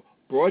iRadio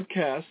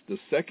broadcasts the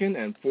second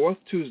and fourth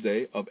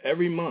Tuesday of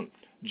every month.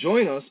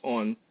 Join us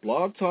on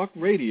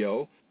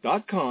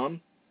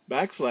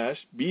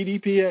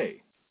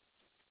blogtalkradio.com/BDPA.